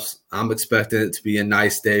playoffs. I'm expecting it to be a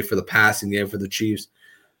nice day for the passing game for the Chiefs.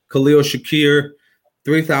 Khalil Shakir,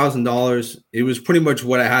 $3,000. It was pretty much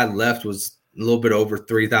what I had left was a little bit over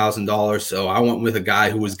 $3,000. So I went with a guy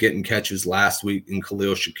who was getting catches last week in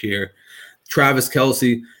Khalil Shakir. Travis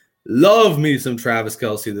Kelce, love me some Travis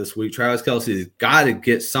Kelce this week. Travis Kelce has got to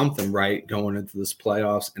get something right going into this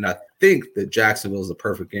playoffs. And I think that Jacksonville is the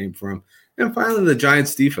perfect game for him. And finally, the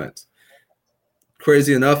Giants defense.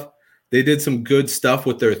 Crazy enough, they did some good stuff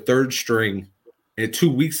with their third string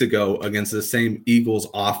 2 weeks ago against the same Eagles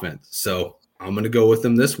offense. So I'm going to go with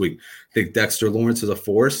them this week. I think Dexter Lawrence is a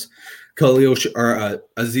force. Aziz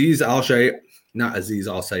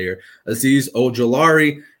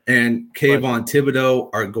Ojulari and Kayvon Thibodeau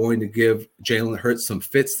are going to give Jalen Hurts some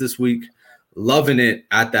fits this week. Loving it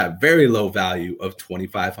at that very low value of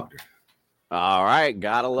 $2,500. All right,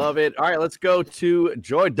 gotta love it. All right, let's go to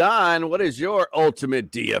Jordan. What is your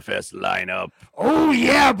ultimate DFS lineup? Oh,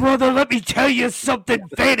 yeah, brother. Let me tell you something,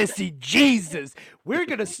 fantasy Jesus. We're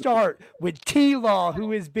going to start with T-Law,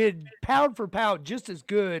 who has been pound for pound just as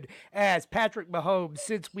good as Patrick Mahomes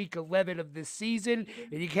since week 11 of this season.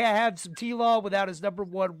 And you can't have some T-Law without his number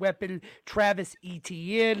one weapon, Travis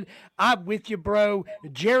Etienne. I'm with you, bro.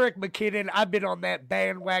 Jerick McKinnon, I've been on that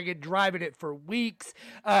bandwagon, driving it for weeks.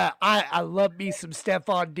 I love me some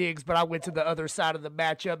Stephon Diggs, but I went to the other side of the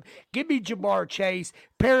matchup. Give me Jamar Chase.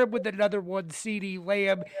 Pair him with another one, CeeDee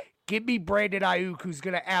Lamb. Give me Brandon Ayuk, who's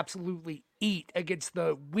going to absolutely eat against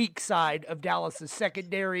the weak side of Dallas's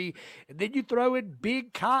secondary. And then you throw in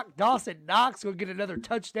Big Cock Dawson Knox, will get another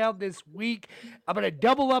touchdown this week. I'm going to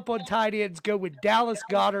double up on tight ends, go with Dallas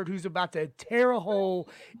Goedert, who's about to tear a hole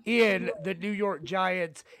in the New York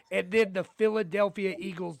Giants. And then the Philadelphia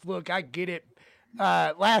Eagles. Look, I get it.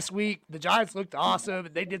 Last week, the Giants looked awesome,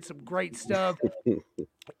 and they did some great stuff.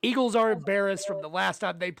 Eagles are embarrassed from the last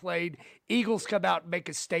time they played. Eagles come out and make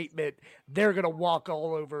a statement. They're going to walk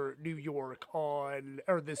all over New York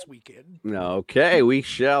this weekend. Okay, we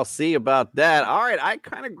shall see about that. All right, I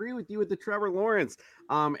kind of agree with you with the Trevor Lawrence.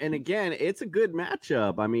 And again, it's a good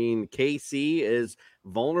matchup. I mean, KC is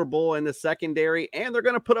vulnerable in the secondary, and they're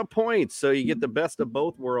going to put up points, so you get the best of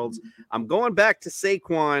both worlds. I'm going back to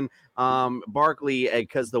Saquon Barkley,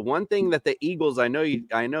 because the one thing that the Eagles, I know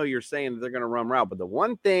you're saying that they're going to run route, but the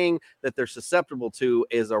one thing that they're susceptible to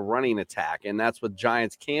is a running attack, and that's what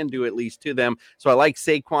Giants can do, at least to them. So I like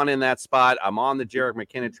Saquon in that spot. I'm on the Jerick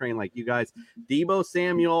McKinnon train like you guys. Deebo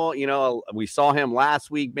Samuel, we saw him last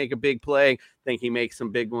week make a big play. Think he makes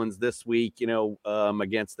some big ones this week,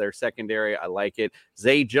 against their secondary. I like it.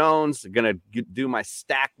 Zay Jones, going to do my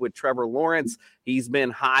stack with Trevor Lawrence. He's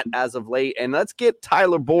been hot as of late. And let's get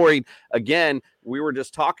Tyler Boyd. Again, we were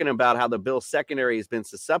just talking about how the Bills secondary has been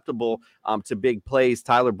susceptible to big plays.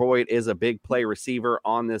 Tyler Boyd is a big play receiver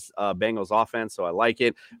on this Bengals offense, so I like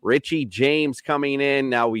it. Richie James coming in.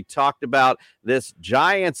 Now, we talked about this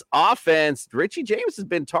Giants offense. Richie James has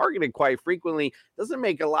been targeted quite frequently. Doesn't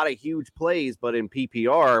make a lot of huge plays, but in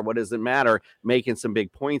PPR, what does it matter? Making some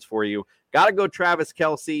big points for you. Got to go Travis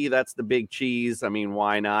Kelce. That's the big cheese. I mean,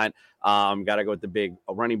 why not? Got to go with the big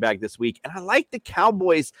running back this week. And I like the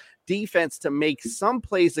Cowboys defense to make some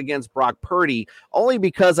plays against Brock Purdy, only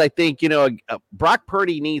because I think, Brock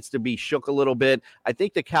Purdy needs to be shook a little bit. I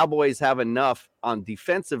think the Cowboys have enough on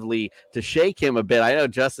defensively to shake him a bit. I know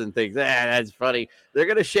Justin thinks, that's funny. They're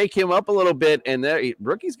going to shake him up a little bit, and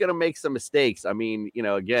rookie's going to make some mistakes. I mean,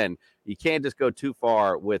 again, you can't just go too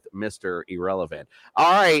far with Mr. Irrelevant.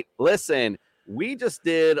 All right, listen, we just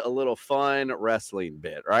did a little fun wrestling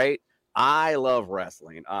bit, right? I love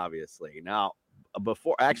wrestling, obviously. Now,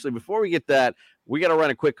 before we get that, we got to run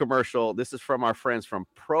a quick commercial. This is from our friends from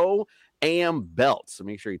Pro Am Belts, so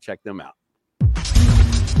make sure you check them out.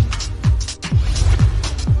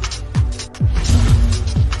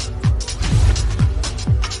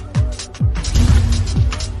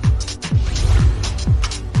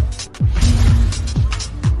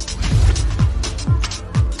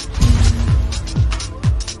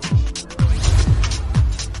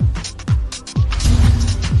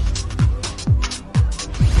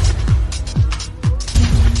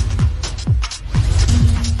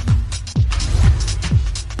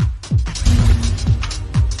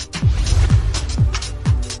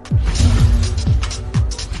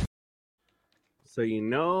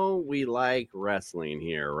 So we like wrestling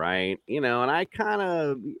here, right? And I kind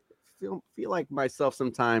of feel like myself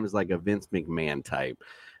sometimes like a Vince McMahon type.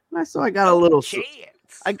 So I got a little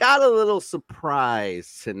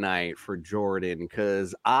surprise tonight for Jordan,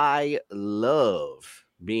 because I love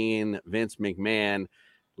being Vince McMahon.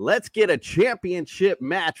 Let's get a championship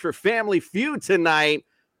match for Family Feud tonight.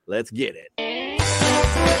 Let's get it.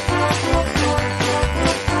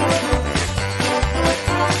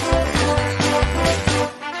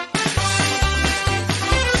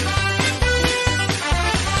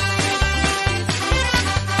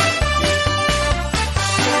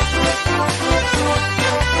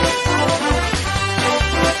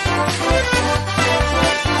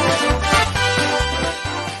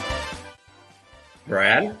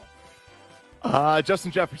 Brad?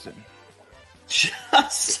 Justin Jefferson.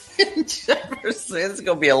 Justin Jefferson. It's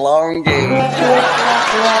going to be a long game.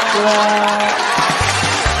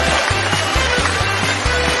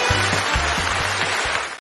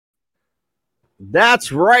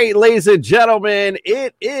 That's right, ladies and gentlemen.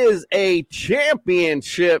 It is a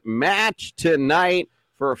championship match tonight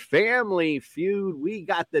for Family Feud. We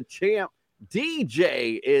got the champ.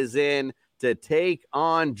 DJ is in to take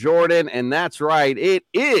on Jordan, and that's right, it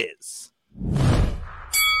is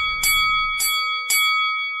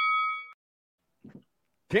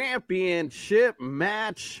championship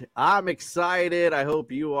match. I'm excited. I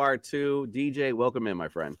hope you are too. DJ, welcome in, my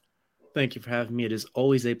friend. Thank you for having me. It is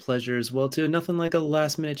always a pleasure as well, too. Nothing like a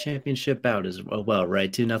last-minute championship bout as well,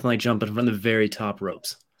 right, too? Nothing like jumping from the very top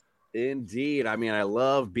ropes. Indeed. I mean, I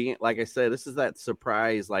love being, like I said, this is that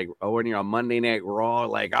surprise, like, when you're on Monday Night Raw,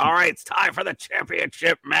 like, all right, it's time for the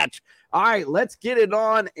championship match. All right, let's get it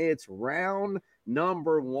on. It's round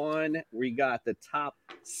number 1. We got the top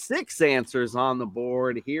 6 answers on the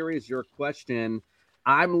board. Here is your question.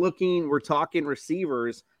 We're talking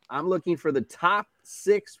receivers. I'm looking for the top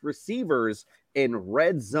 6 receivers in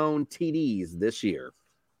red zone TDs this year.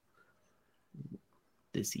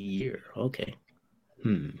 This year. Okay.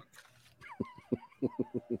 Ooh.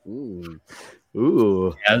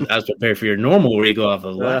 I was prepared for your normal where you go off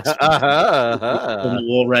of last. Pull the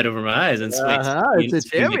wool right over my eyes and swing. It's a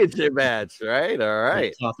championship match, right? All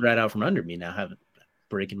right. Cloth right out from under me now. Having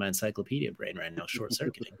breaking my encyclopedia brain right now, short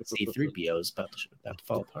circuiting. C3PO is about to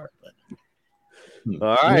fall apart. But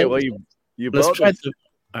all right. Well, you let's both. Try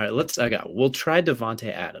all right. We'll try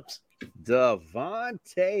Devontae Adams.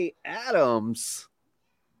 Devontae Adams.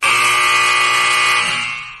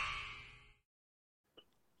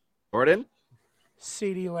 Jordan?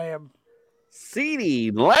 CeeDee Lamb.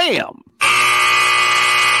 CeeDee Lamb.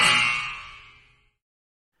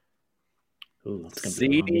 Ooh,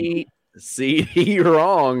 CeeDee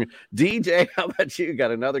wrong. DJ, how about you?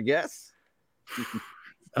 Got another guess?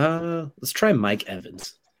 Let's try Mike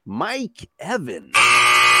Evans. Mike Evans.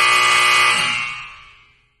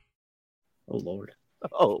 Oh, Lord.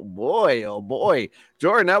 Oh, boy. Oh, boy.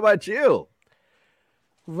 Jordan, how about you?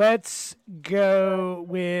 Let's go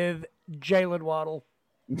with Jalen Waddle.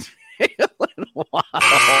 Jalen Waddle.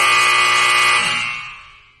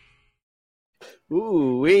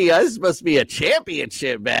 Ooh, this must be a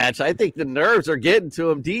championship match. I think the nerves are getting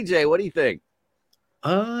to him. DJ, what do you think?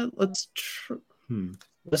 Let's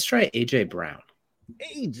try AJ Brown.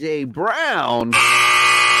 AJ Brown.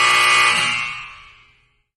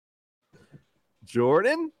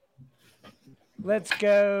 Jordan? Let's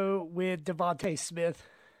go with Devontae Smith.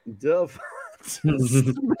 Devontae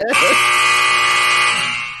Smith.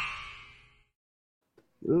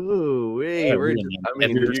 Ooh, you're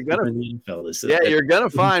gonna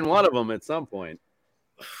find one of them at some point.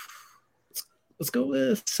 Let's go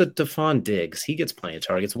with Stephon Diggs. He gets plenty of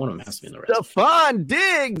targets. One of them has to be in the rest. Stephon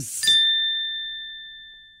Diggs.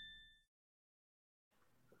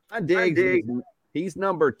 He's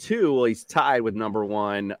number 2. Well, he's tied with number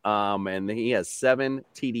 1. And he has 7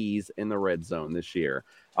 TDs in the red zone this year.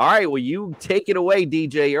 All right, well, you take it away,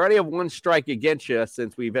 DJ. You already have 1 strike against you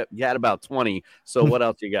since we've had about 20. So what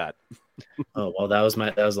else you got? Oh, well, that was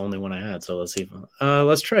the only one I had. So let's see.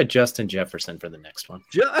 Let's try Justin Jefferson for the next one.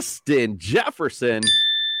 Justin Jefferson.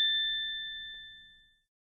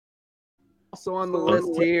 Also on the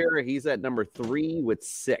list here, he's at number 3 with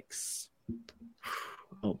 6.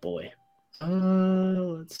 Oh boy.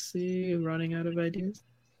 Let's see. Running out of ideas.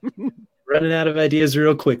 Running out of ideas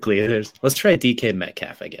real quickly. Let's try DK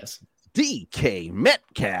Metcalf, I guess. DK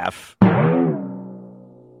Metcalf.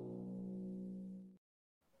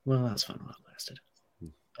 Well, that's fun while it lasted.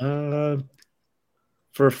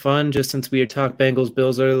 For fun, just since we talked Bengals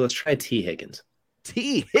Bills earlier, let's try T. Higgins.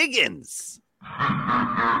 T. Higgins.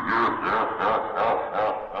 I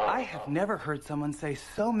have never heard someone say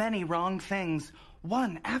so many wrong things,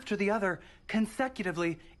 one after the other,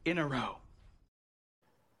 consecutively in a row.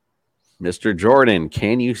 Mr. Jordan,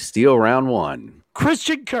 can you steal round 1?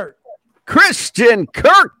 Christian Kirk. Christian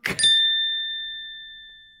Kirk.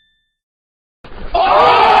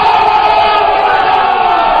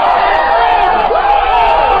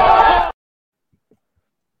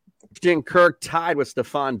 Christian Kirk tied with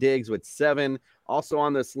Stephon Diggs with 7. Also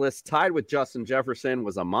on this list, tied with Justin Jefferson,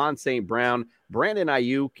 was Amon St. Brown, Brandon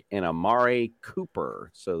Ayuk, and Amari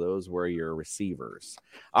Cooper. So those were your receivers.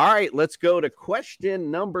 All right, let's go to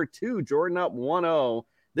question number 2. Jordan up 1-0.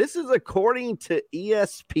 This is according to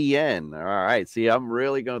ESPN. All right, see, I'm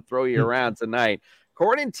really going to throw you around tonight.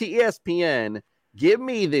 According to ESPN, give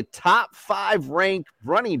me the top 5 ranked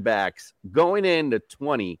running backs going into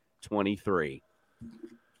 2023.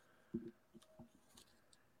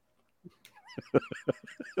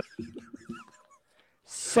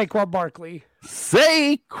 Saquon Barkley.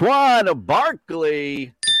 Saquon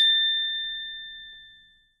Barkley.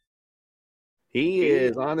 He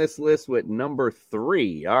is on this list with number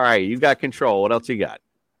 3. All right, you got control. What else you got?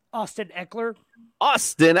 Austin Eckler.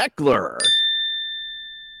 Austin Eckler.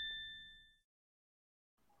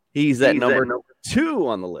 He's at number 2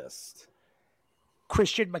 on the list.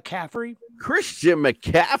 Christian McCaffrey. Christian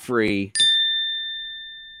McCaffrey.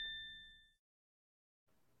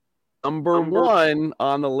 Number 1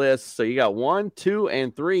 on the list. So you got 1, 2,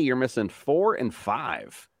 and 3. You're missing 4 and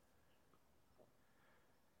 5.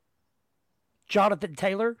 Jonathan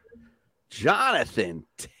Taylor. Jonathan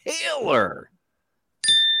Taylor.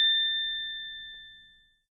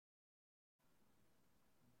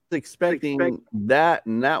 Expecting that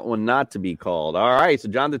and that one not to be called. All right. So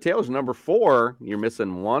Jonathan Taylor's number 4. You're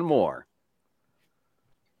missing 1 more.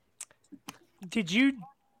 Did you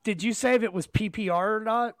say if it was PPR or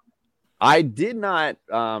not? I did not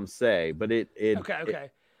say, but it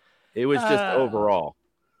Okay. It was just overall.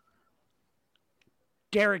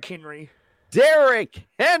 Derrick Henry. Derrick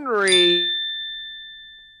Henry.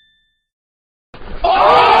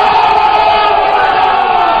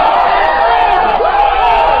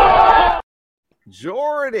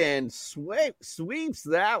 Jordan sweeps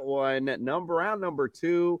that one. Round number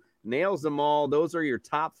 2, nails them all. Those are your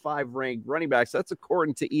top 5 ranked running backs. That's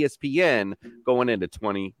according to ESPN going into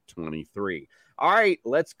 2023. All right,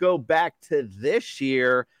 let's go back to this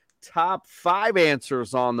year. Top 5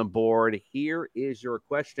 answers on the board. Here is your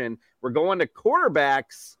question. We're going to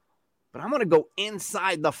quarterbacks, but I'm going to go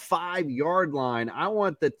inside the 5-yard line. I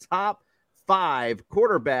want the top 5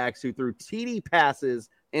 quarterbacks who threw TD passes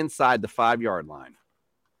inside the 5-yard line.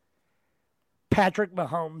 Patrick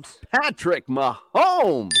Mahomes. Patrick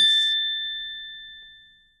Mahomes.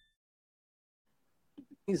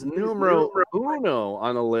 He's numero uno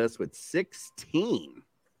on the list with 16.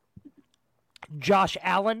 Josh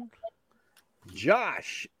Allen.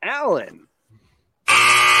 Josh Allen.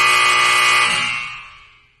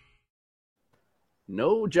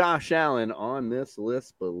 No Josh Allen on this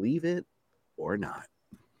list, believe it or not.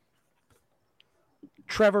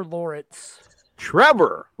 Trevor Lawrence.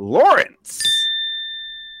 Trevor Lawrence.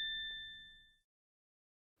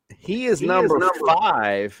 He is number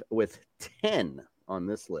 5 with 10 on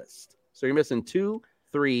this list. So you're missing 2,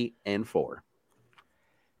 3, and 4.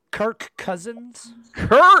 Kirk Cousins.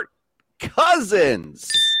 Kirk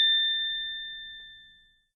Cousins.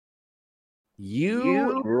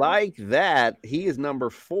 You like that. He is number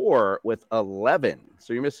 4 with 11.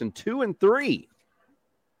 So you're missing 2 and 3.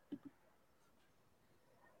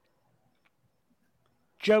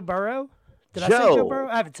 Joe Burrow? Did I say Joe Burrow?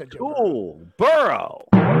 I haven't said Joe Burrow.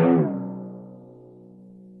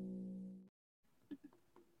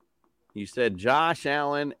 You said Josh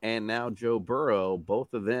Allen and now Joe Burrow.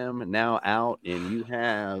 Both of them now out, and you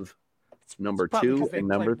have number 2 and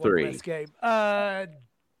number 3.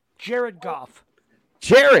 Jared Goff.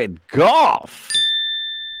 Jared Goff.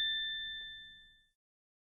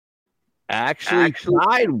 Actually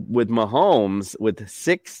tied with Mahomes with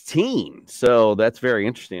 16. So that's very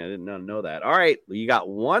interesting. I didn't know that. All right. You got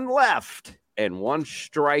 1 left and 1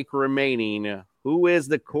 strike remaining. Who is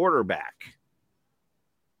the quarterback?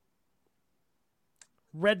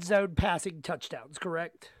 Red zone passing touchdowns,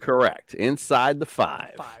 correct? Correct. Inside the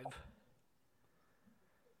 5.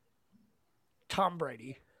 Tom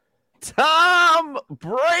Brady. Tom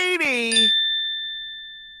Brady.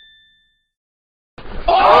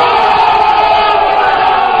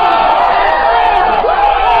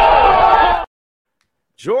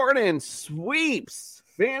 Jordan sweeps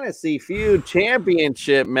Fantasy Feud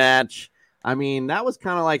championship match. I mean, that was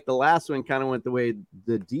kind of like the last one kind of went the way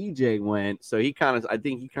the DJ went. So I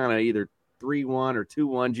think he kind of either 3-1 or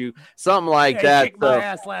 2-1'd you, something like that. He kicked my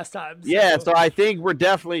ass last time. Yeah, so I think we're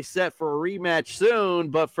definitely set for a rematch soon.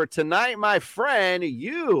 But for tonight, my friend,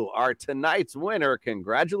 you are tonight's winner.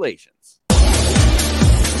 Congratulations.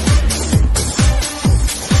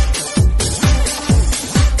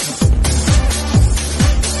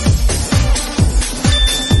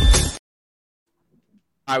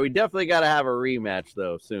 All right, we definitely got to have a rematch,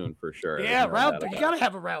 though, soon for sure. Yeah, round 3. You got to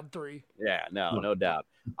have a round 3. Yeah, no doubt.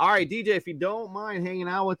 All right, DJ, if you don't mind hanging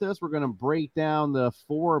out with us, we're going to break down the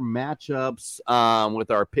 4 matchups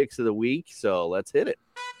with our picks of the week. So let's hit it.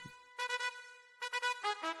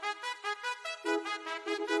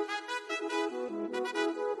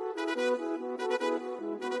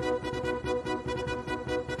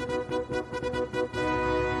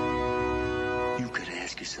 You could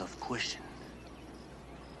ask yourself a question.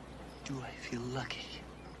 Do I feel lucky?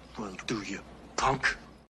 Well, do you, punk?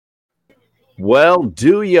 Well,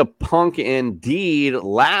 do you, punk, indeed.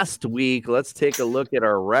 Last week, let's take a look at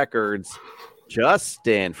our records.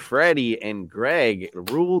 Justin, Freddie, and Greg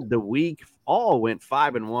ruled the week. All went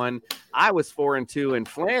 5-1. I was 4-2, and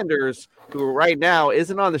Flanders, who right now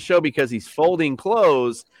isn't on the show because he's folding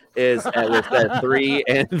clothes, is at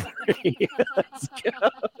 3-3. Let's go.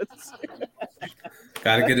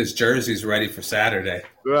 Got to get his jerseys ready for Saturday.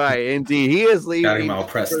 Right, indeed. He is leaving. Got him all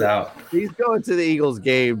pressed out. He's going to the Eagles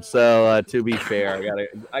game, so to be fair,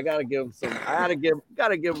 I gotta give him some.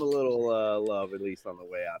 Gotta give him a little love at least on the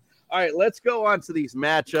way out. All right, let's go on to these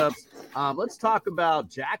matchups. Let's talk about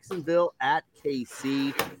Jacksonville at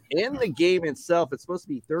KC. In the game itself, it's supposed to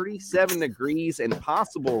be 37 degrees and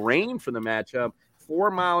possible rain for the matchup.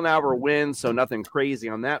 4-mile-an-hour winds, so nothing crazy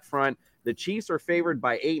on that front. The Chiefs are favored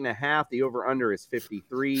by 8.5. The over-under is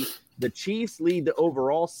 53. The Chiefs lead the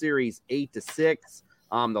overall series 8-6.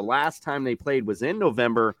 The last time they played was in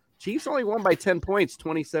November Chiefs only won by 10 points,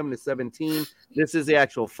 27-17. This is the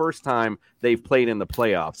actual first time they've played in the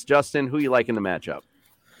playoffs. Justin, who you like in the matchup?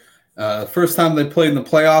 First time they played in the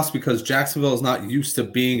playoffs because Jacksonville is not used to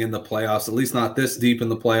being in the playoffs, at least not this deep in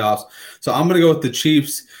the playoffs. So I'm going to go with the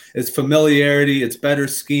Chiefs. It's familiarity. It's better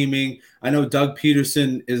scheming. I know Doug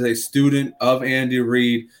Peterson is a student of Andy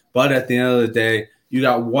Reid, but at the end of the day, you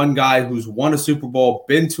got one guy who's won a Super Bowl,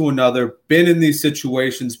 been to another, been in these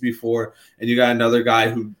situations before, and you got another guy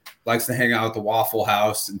who likes to hang out at the Waffle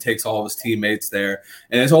House and takes all of his teammates there.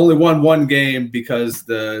 And it's only won one game because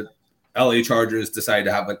the LA Chargers decided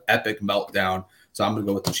to have an epic meltdown. So I'm going to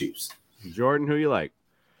go with the Chiefs. Jordan, who you like?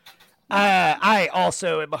 I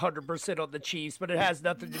also am 100% on the Chiefs, but it has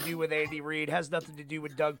nothing to do with Andy Reid. It has nothing to do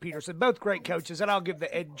with Doug Peterson. Both great coaches, and I'll give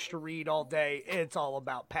the edge to Reid all day. It's all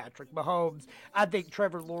about Patrick Mahomes. I think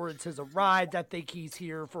Trevor Lawrence has arrived. I think he's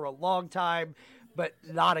here for a long time, but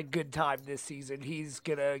not a good time this season. He's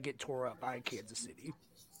going to get tore up by Kansas City.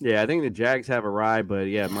 Yeah, I think the Jags have arrived, but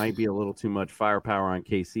yeah, it might be a little too much firepower on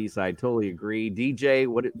KC side. Totally agree. DJ,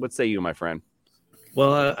 what say you, my friend?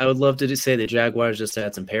 Well, I would love to say the Jaguars just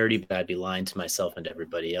had some parity, but I'd be lying to myself and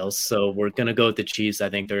everybody else. So we're going to go with the Chiefs. I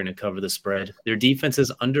think they're going to cover the spread. Their defense is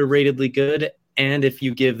underratedly good, and if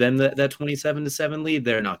you give them that 27-7 lead,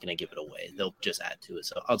 they're not going to give it away. They'll just add to it.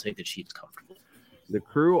 So I'll take the Chiefs comfortably. The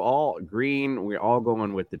crew all green. We're all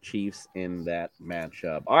going with the Chiefs in that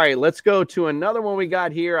matchup. All right, let's go to another one we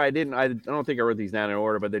got here. I don't think I wrote these down in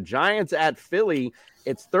order, but the Giants at Philly.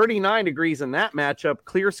 It's 39 degrees in that matchup.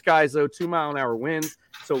 Clear skies, though, 2-mile-an-hour winds.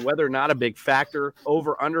 So weather not a big factor.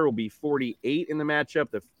 Over/under will be 48 in the matchup.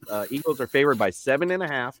 The Eagles are favored by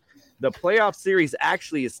 7.5. The playoff series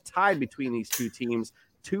actually is tied between these two teams,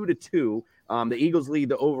 2-2. The Eagles lead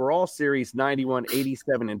the overall series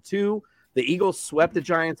 91-87-2. The Eagles swept the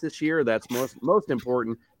Giants this year. That's most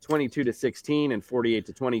important, 22-16 and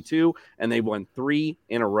 48-22, and they won 3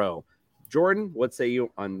 in a row. Jordan, what say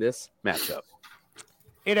you on this matchup?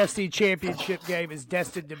 NFC Championship game is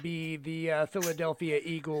destined to be the Philadelphia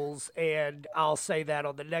Eagles, and I'll say that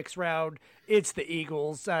on the next round, it's the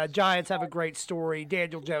Eagles. Giants have a great story.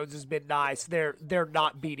 Daniel Jones has been nice. They're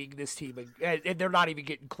not beating this team, and they're not even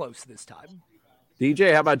getting close this time.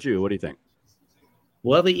 DJ, how about you? What do you think?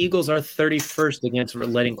 Well, the Eagles are 31st against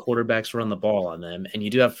letting quarterbacks run the ball on them, and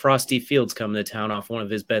you do have Frosty Fields coming to town off one of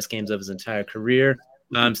his best games of his entire career.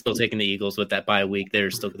 I'm still taking the Eagles with that bye week. They're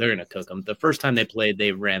going to cook them. The first time they played,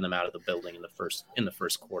 they ran them out of the building in the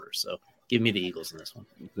first quarter. So give me the Eagles in this one.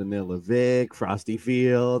 Vanilla Vic, Frosty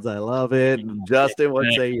Fields, I love it. Justin, what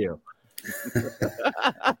say you?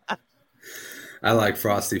 I like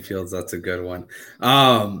Frosty Fields. That's a good one.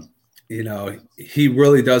 He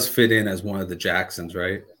really does fit in as one of the Jacksons,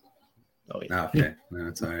 right? Oh yeah. Okay, no,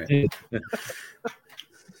 it's all right.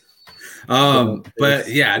 But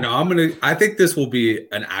yeah, no, I think this will be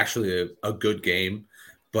actually a good game,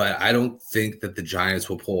 but I don't think that the Giants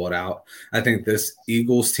will pull it out. I think this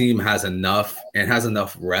Eagles team has enough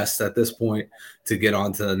rest at this point to get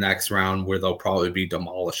on to the next round where they'll probably be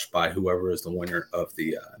demolished by whoever is the winner of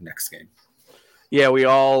the next game. Yeah, we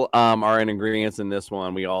all are in agreement in this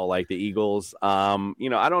one. We all like the Eagles. I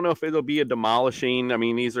don't know if it'll be a demolishing. I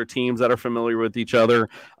mean, these are teams that are familiar with each other.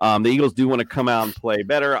 The Eagles do want to come out and play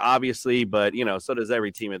better, obviously, but, so does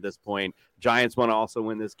every team at this point. Giants want to also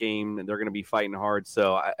win this game, and they're going to be fighting hard.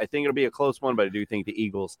 So I think it'll be a close one, but I do think the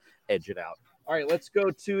Eagles edge it out. All right, let's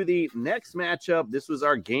go to the next matchup. This was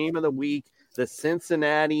our game of the week, the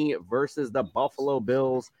Cincinnati versus the Buffalo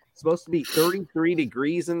Bills. Supposed to be 33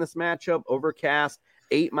 degrees in this matchup, overcast,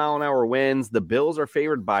 8-mile-an-hour winds. The Bills are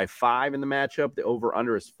favored by 5 in the matchup. The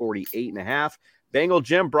over-under is 48.5. Bengal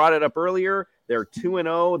Jim brought it up earlier. They're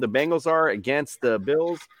 2-0. The Bengals are against the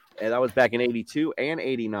Bills, and that was back in 82 and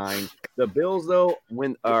 89. The Bills, though,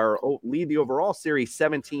 lead the overall series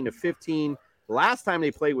 17-15. Last time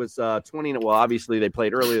they played was 20. Well, obviously they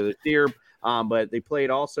played earlier this year, but they played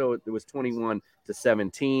also. It was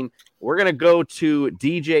 21-17. We're gonna go to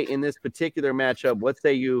DJ in this particular matchup. What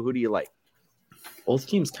say you? Who do you like? Both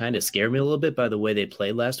teams kind of scare me a little bit by the way they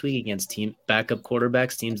played last week against backup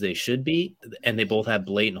quarterbacks, teams they should be, and they both have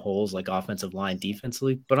blatant holes like offensive line,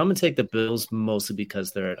 defensively. But I'm gonna take the Bills mostly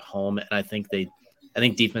because they're at home, and I think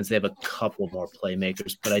defense, they have a couple more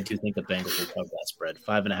playmakers, but I do think the Bengals will cover that spread.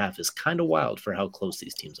 5.5 is kind of wild for how close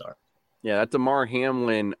these teams are. Yeah, that DeMar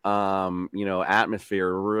Hamlin,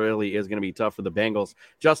 atmosphere really is going to be tough for the Bengals.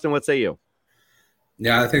 Justin, what say you?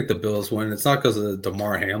 Yeah, I think the Bills win. It's not because of the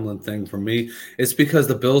DeMar Hamlin thing for me. It's because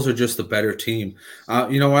the Bills are just a better team.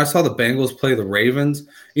 When I saw the Bengals play the Ravens,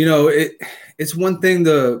 it's one thing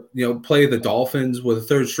to play the Dolphins with a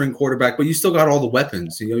third string quarterback, but you still got all the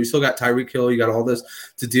weapons. You still got Tyreek Hill. You got all this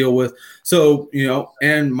to deal with. So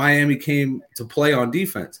and Miami came to play on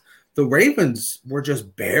defense. The Ravens were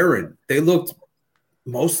just barren. They looked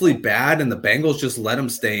mostly bad, and the Bengals just let them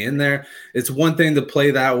stay in there. It's one thing to play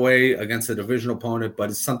that way against a divisional opponent, but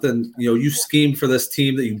it's something, you scheme for this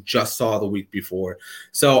team that you just saw the week before.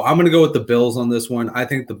 So I'm going to go with the Bills on this one. I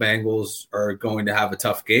think the Bengals are going to have a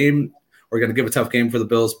tough game. We're going to give a tough game for the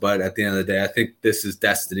Bills, but at the end of the day, I think this is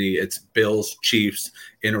destiny. It's Bills Chiefs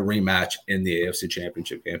in a rematch in the AFC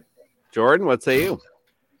Championship game. Jordan, what say you?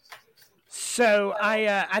 So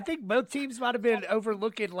I think both teams might have been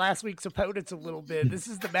overlooking last week's opponents a little bit. This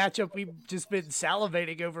is the matchup we've just been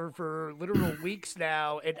salivating over for literal weeks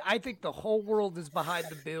now, and I think the whole world is behind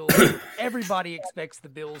the Bills. Everybody expects the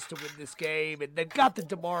Bills to win this game, and they've got the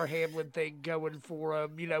DeMar Hamlin thing going for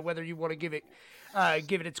them. Whether you want to give it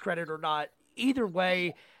its credit or not. Either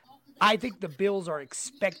way, I think the Bills are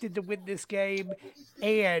expected to win this game,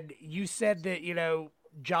 and you said that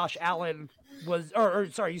Josh Allen was,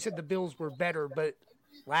 you said the Bills were better, but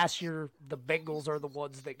last year the Bengals are the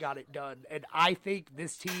ones that got it done. And I think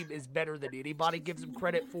this team is better than anybody gives them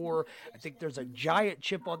credit for. I think there's a giant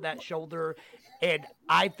chip on that shoulder, and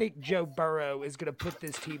I think Joe Burrow is going to put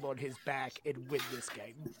this team on his back and win this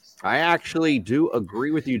game. I actually do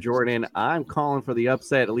agree with you, Jordan. I'm calling for the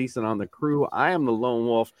upset, at least on the crew. I am the lone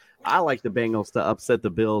wolf. I like the Bengals to upset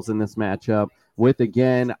the Bills in this matchup.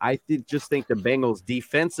 I just think the Bengals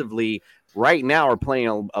defensively right now are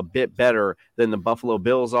playing a bit better than the Buffalo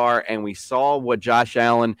Bills are, and we saw what Josh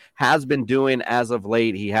Allen has been doing as of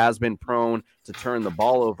late. He has been prone to turn the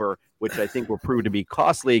ball over, which I think will prove to be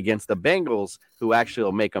costly against the Bengals, who actually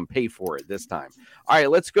will make them pay for it this time. All right,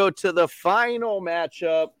 let's go to the final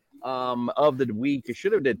matchup of the week. You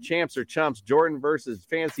should have did champs or chumps, Jordan versus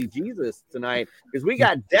Fancy Jesus tonight, because we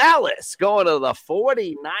got Dallas going to the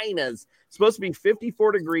 49ers. Supposed to be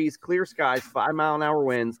 54 degrees, clear skies, 5-mile-an-hour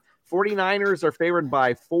winds. 49ers are favored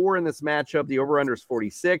by 4 in this matchup. The over-under is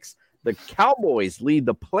 46. The Cowboys lead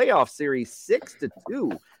the playoff series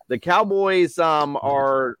 6-2. The Cowboys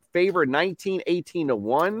are favored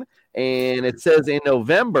 19-18-1, and it says in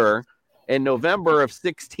November of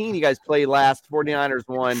 16, you guys played last. 49ers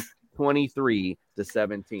won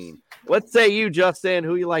 23-17. Let's say you, Justin,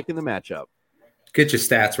 who you like in the matchup? Get your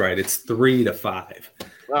stats right. It's 3-5.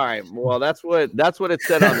 All right. Well, that's what it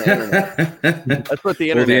said on the internet. That's what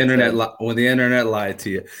the internet when the internet lied to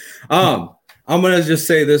you. I'm gonna just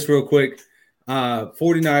say this real quick.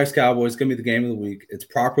 49ers Cowboys gonna be the game of the week. It's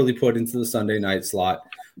properly put into the Sunday night slot.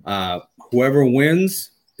 Whoever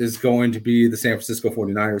wins is going to be the San Francisco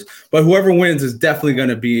 49ers, but whoever wins is definitely going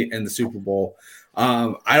to be in the Super Bowl.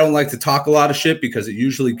 I don't like to talk a lot of shit because it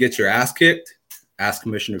usually gets your ass kicked. Ask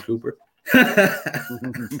Commissioner Cooper.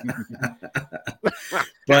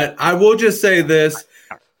 But I will just say this.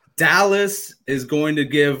 Dallas is going to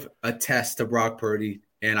give a test to Brock Purdy,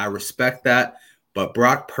 and I respect that. But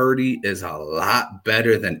Brock Purdy is a lot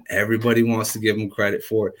better than everybody wants to give him credit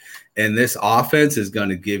for. And this offense is going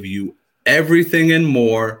to give you everything and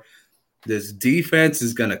more. This defense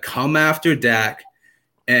is going to come after Dak.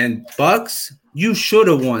 And Bucks, you should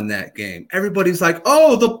have won that game. Everybody's like,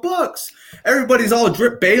 oh, the Bucks. Everybody's all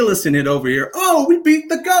Drip Bayless in it over here. Oh, we beat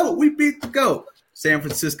the GOAT. We beat the GOAT. San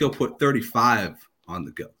Francisco put 35 on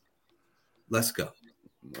the GOAT. Let's go.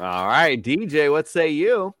 All right, DJ, what say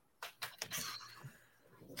you?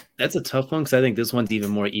 That's a tough one because I think this one's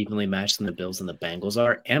even more evenly matched than the Bills and the Bengals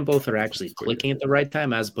are, and both are actually clicking at the right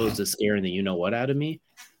time as opposed to scaring the you-know-what out of me.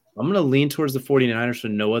 I'm going to lean towards the 49ers for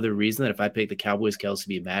no other reason than if I pick the Cowboys, Kelsey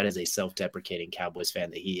be mad as a self-deprecating Cowboys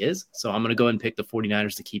fan that he is. So I'm going to go ahead and pick the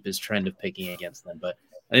 49ers to keep his trend of picking against them. But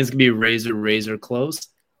I think it's going to be razor close.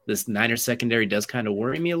 This Niners secondary does kind of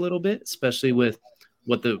worry me a little bit, especially with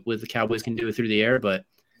what the Cowboys can do through the air. But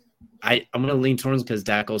I'm going to lean towards because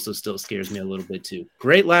Dak also still scares me a little bit too.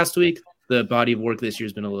 Great last week. The body of work this year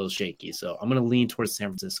has been a little shaky. So I'm going to lean towards San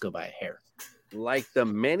Francisco by a hair. Like the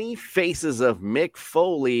many faces of Mick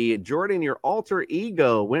Foley, Jordan, your alter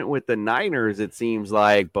ego went with the Niners, it seems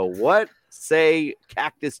like. But what say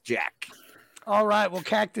Cactus Jack? All right, well,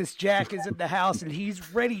 Cactus Jack is in the house, and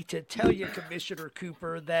he's ready to tell you, Commissioner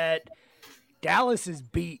Cooper, that Dallas is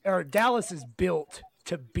built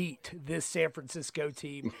to beat this San Francisco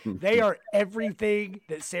team. They are everything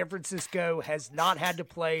that San Francisco has not had to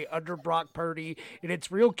play under Brock Purdy, and it's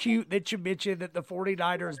real cute that you mentioned that the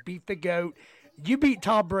 49ers beat the GOAT. You beat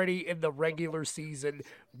Tom Brady in the regular season.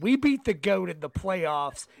 We beat the GOAT in the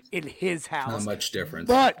playoffs in his house. Not much difference.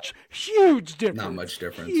 Huge difference. Not much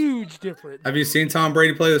difference. Huge difference. Have you seen Tom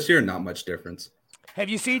Brady play this year? Not much difference. Have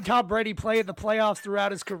you seen Tom Brady play in the playoffs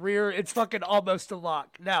throughout his career? It's fucking almost a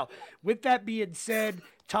lock. Now, with that being said,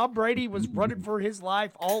 Tom Brady was running for his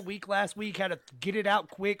life all week last week, had to get it out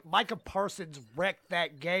quick. Micah Parsons wrecked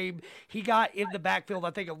that game. He got in the backfield,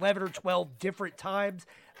 I think, 11 or 12 different times.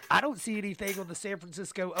 I don't see anything on the San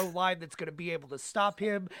Francisco O-line that's going to be able to stop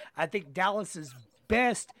him. I think Dallas's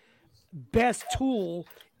best tool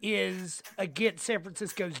is against San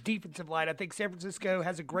Francisco's defensive line. I think San Francisco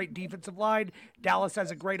has a great defensive line. Dallas has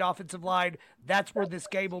a great offensive line. That's where this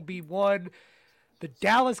game will be won. The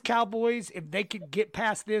Dallas Cowboys, if they can get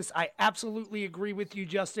past this, I absolutely agree with you,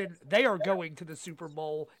 Justin. They are going to the Super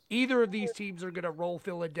Bowl. Either of these teams are going to roll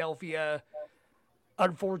Philadelphia.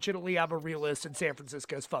 Unfortunately, I'm a realist, and San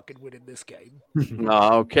Francisco's fucking winning this game.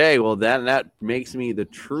 Okay, well, that makes me the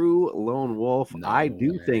true lone wolf. I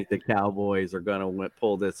do think the Cowboys are going to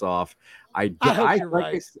pull this off. Like I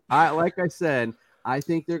said, I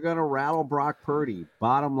think they're going to rattle Brock Purdy.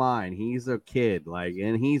 Bottom line, he's a kid,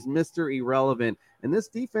 and he's Mr. Irrelevant. And this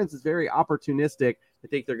defense is very opportunistic. I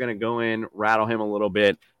think they're going to go in, rattle him a little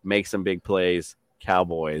bit, make some big plays.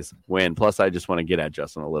 Cowboys win. Plus, I just want to get at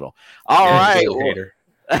Justin a little. All right. He's a little hater.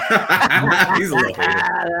 He's a little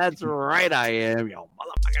hater. That's right, I am. Yo,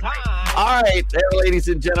 motherfucking right. All right, there, ladies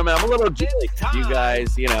and gentlemen. I'm a little jelly. You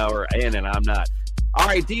guys, are in and I'm not. All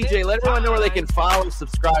right, DJ, let everyone know where they can follow,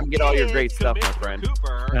 subscribe, and get all your great stuff, my friend.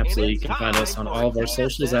 Absolutely. You can find us on all of our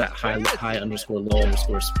socials at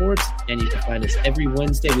high_low_sports. And you can find us every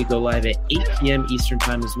Wednesday. We go live at 8 p.m. Eastern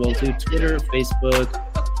time as well, too. Twitter, Facebook,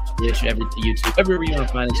 Twitch, YouTube, everywhere you want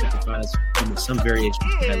to find us, you can find us in some variation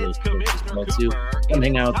of High Low Sports as well, too. Come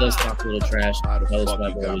hang out with us, talk a little trash, tell us why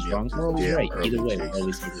we're always wrong. We're always right. Either way, we're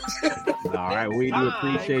always right. All right, we do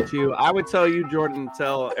appreciate you. I would tell you, Jordan,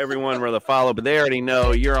 tell everyone where to follow, but they already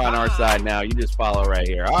know you're on our side now. You just follow right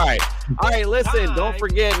here. All right, listen, don't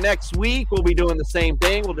forget, next week we'll be doing the same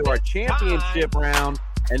thing. We'll do our championship round,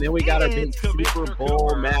 and then we got our big Super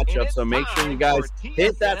Bowl matchup. So make sure you guys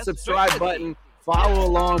hit that subscribe button. Follow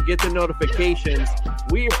along, get the notifications.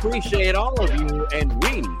 We appreciate all of you, and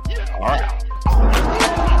we are out.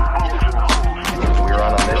 We're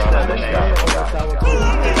on a mission.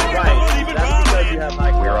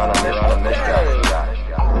 We're on a mission.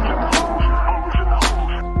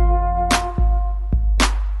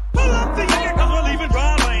 Pull up the air, 'cause we're leaving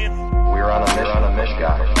Broadway. We're on a mission.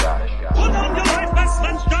 Put on your life vest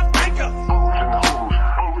and stop anchor.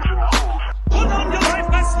 Put on your life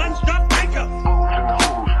vest and stop anchor.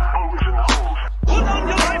 Put on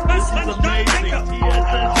your life vest and stop anchor.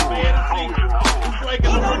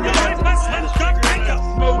 Put on your life vest and stop anchor.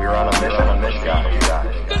 We're on a mission.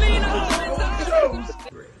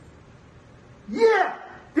 Yeah,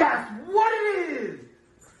 that's what it is.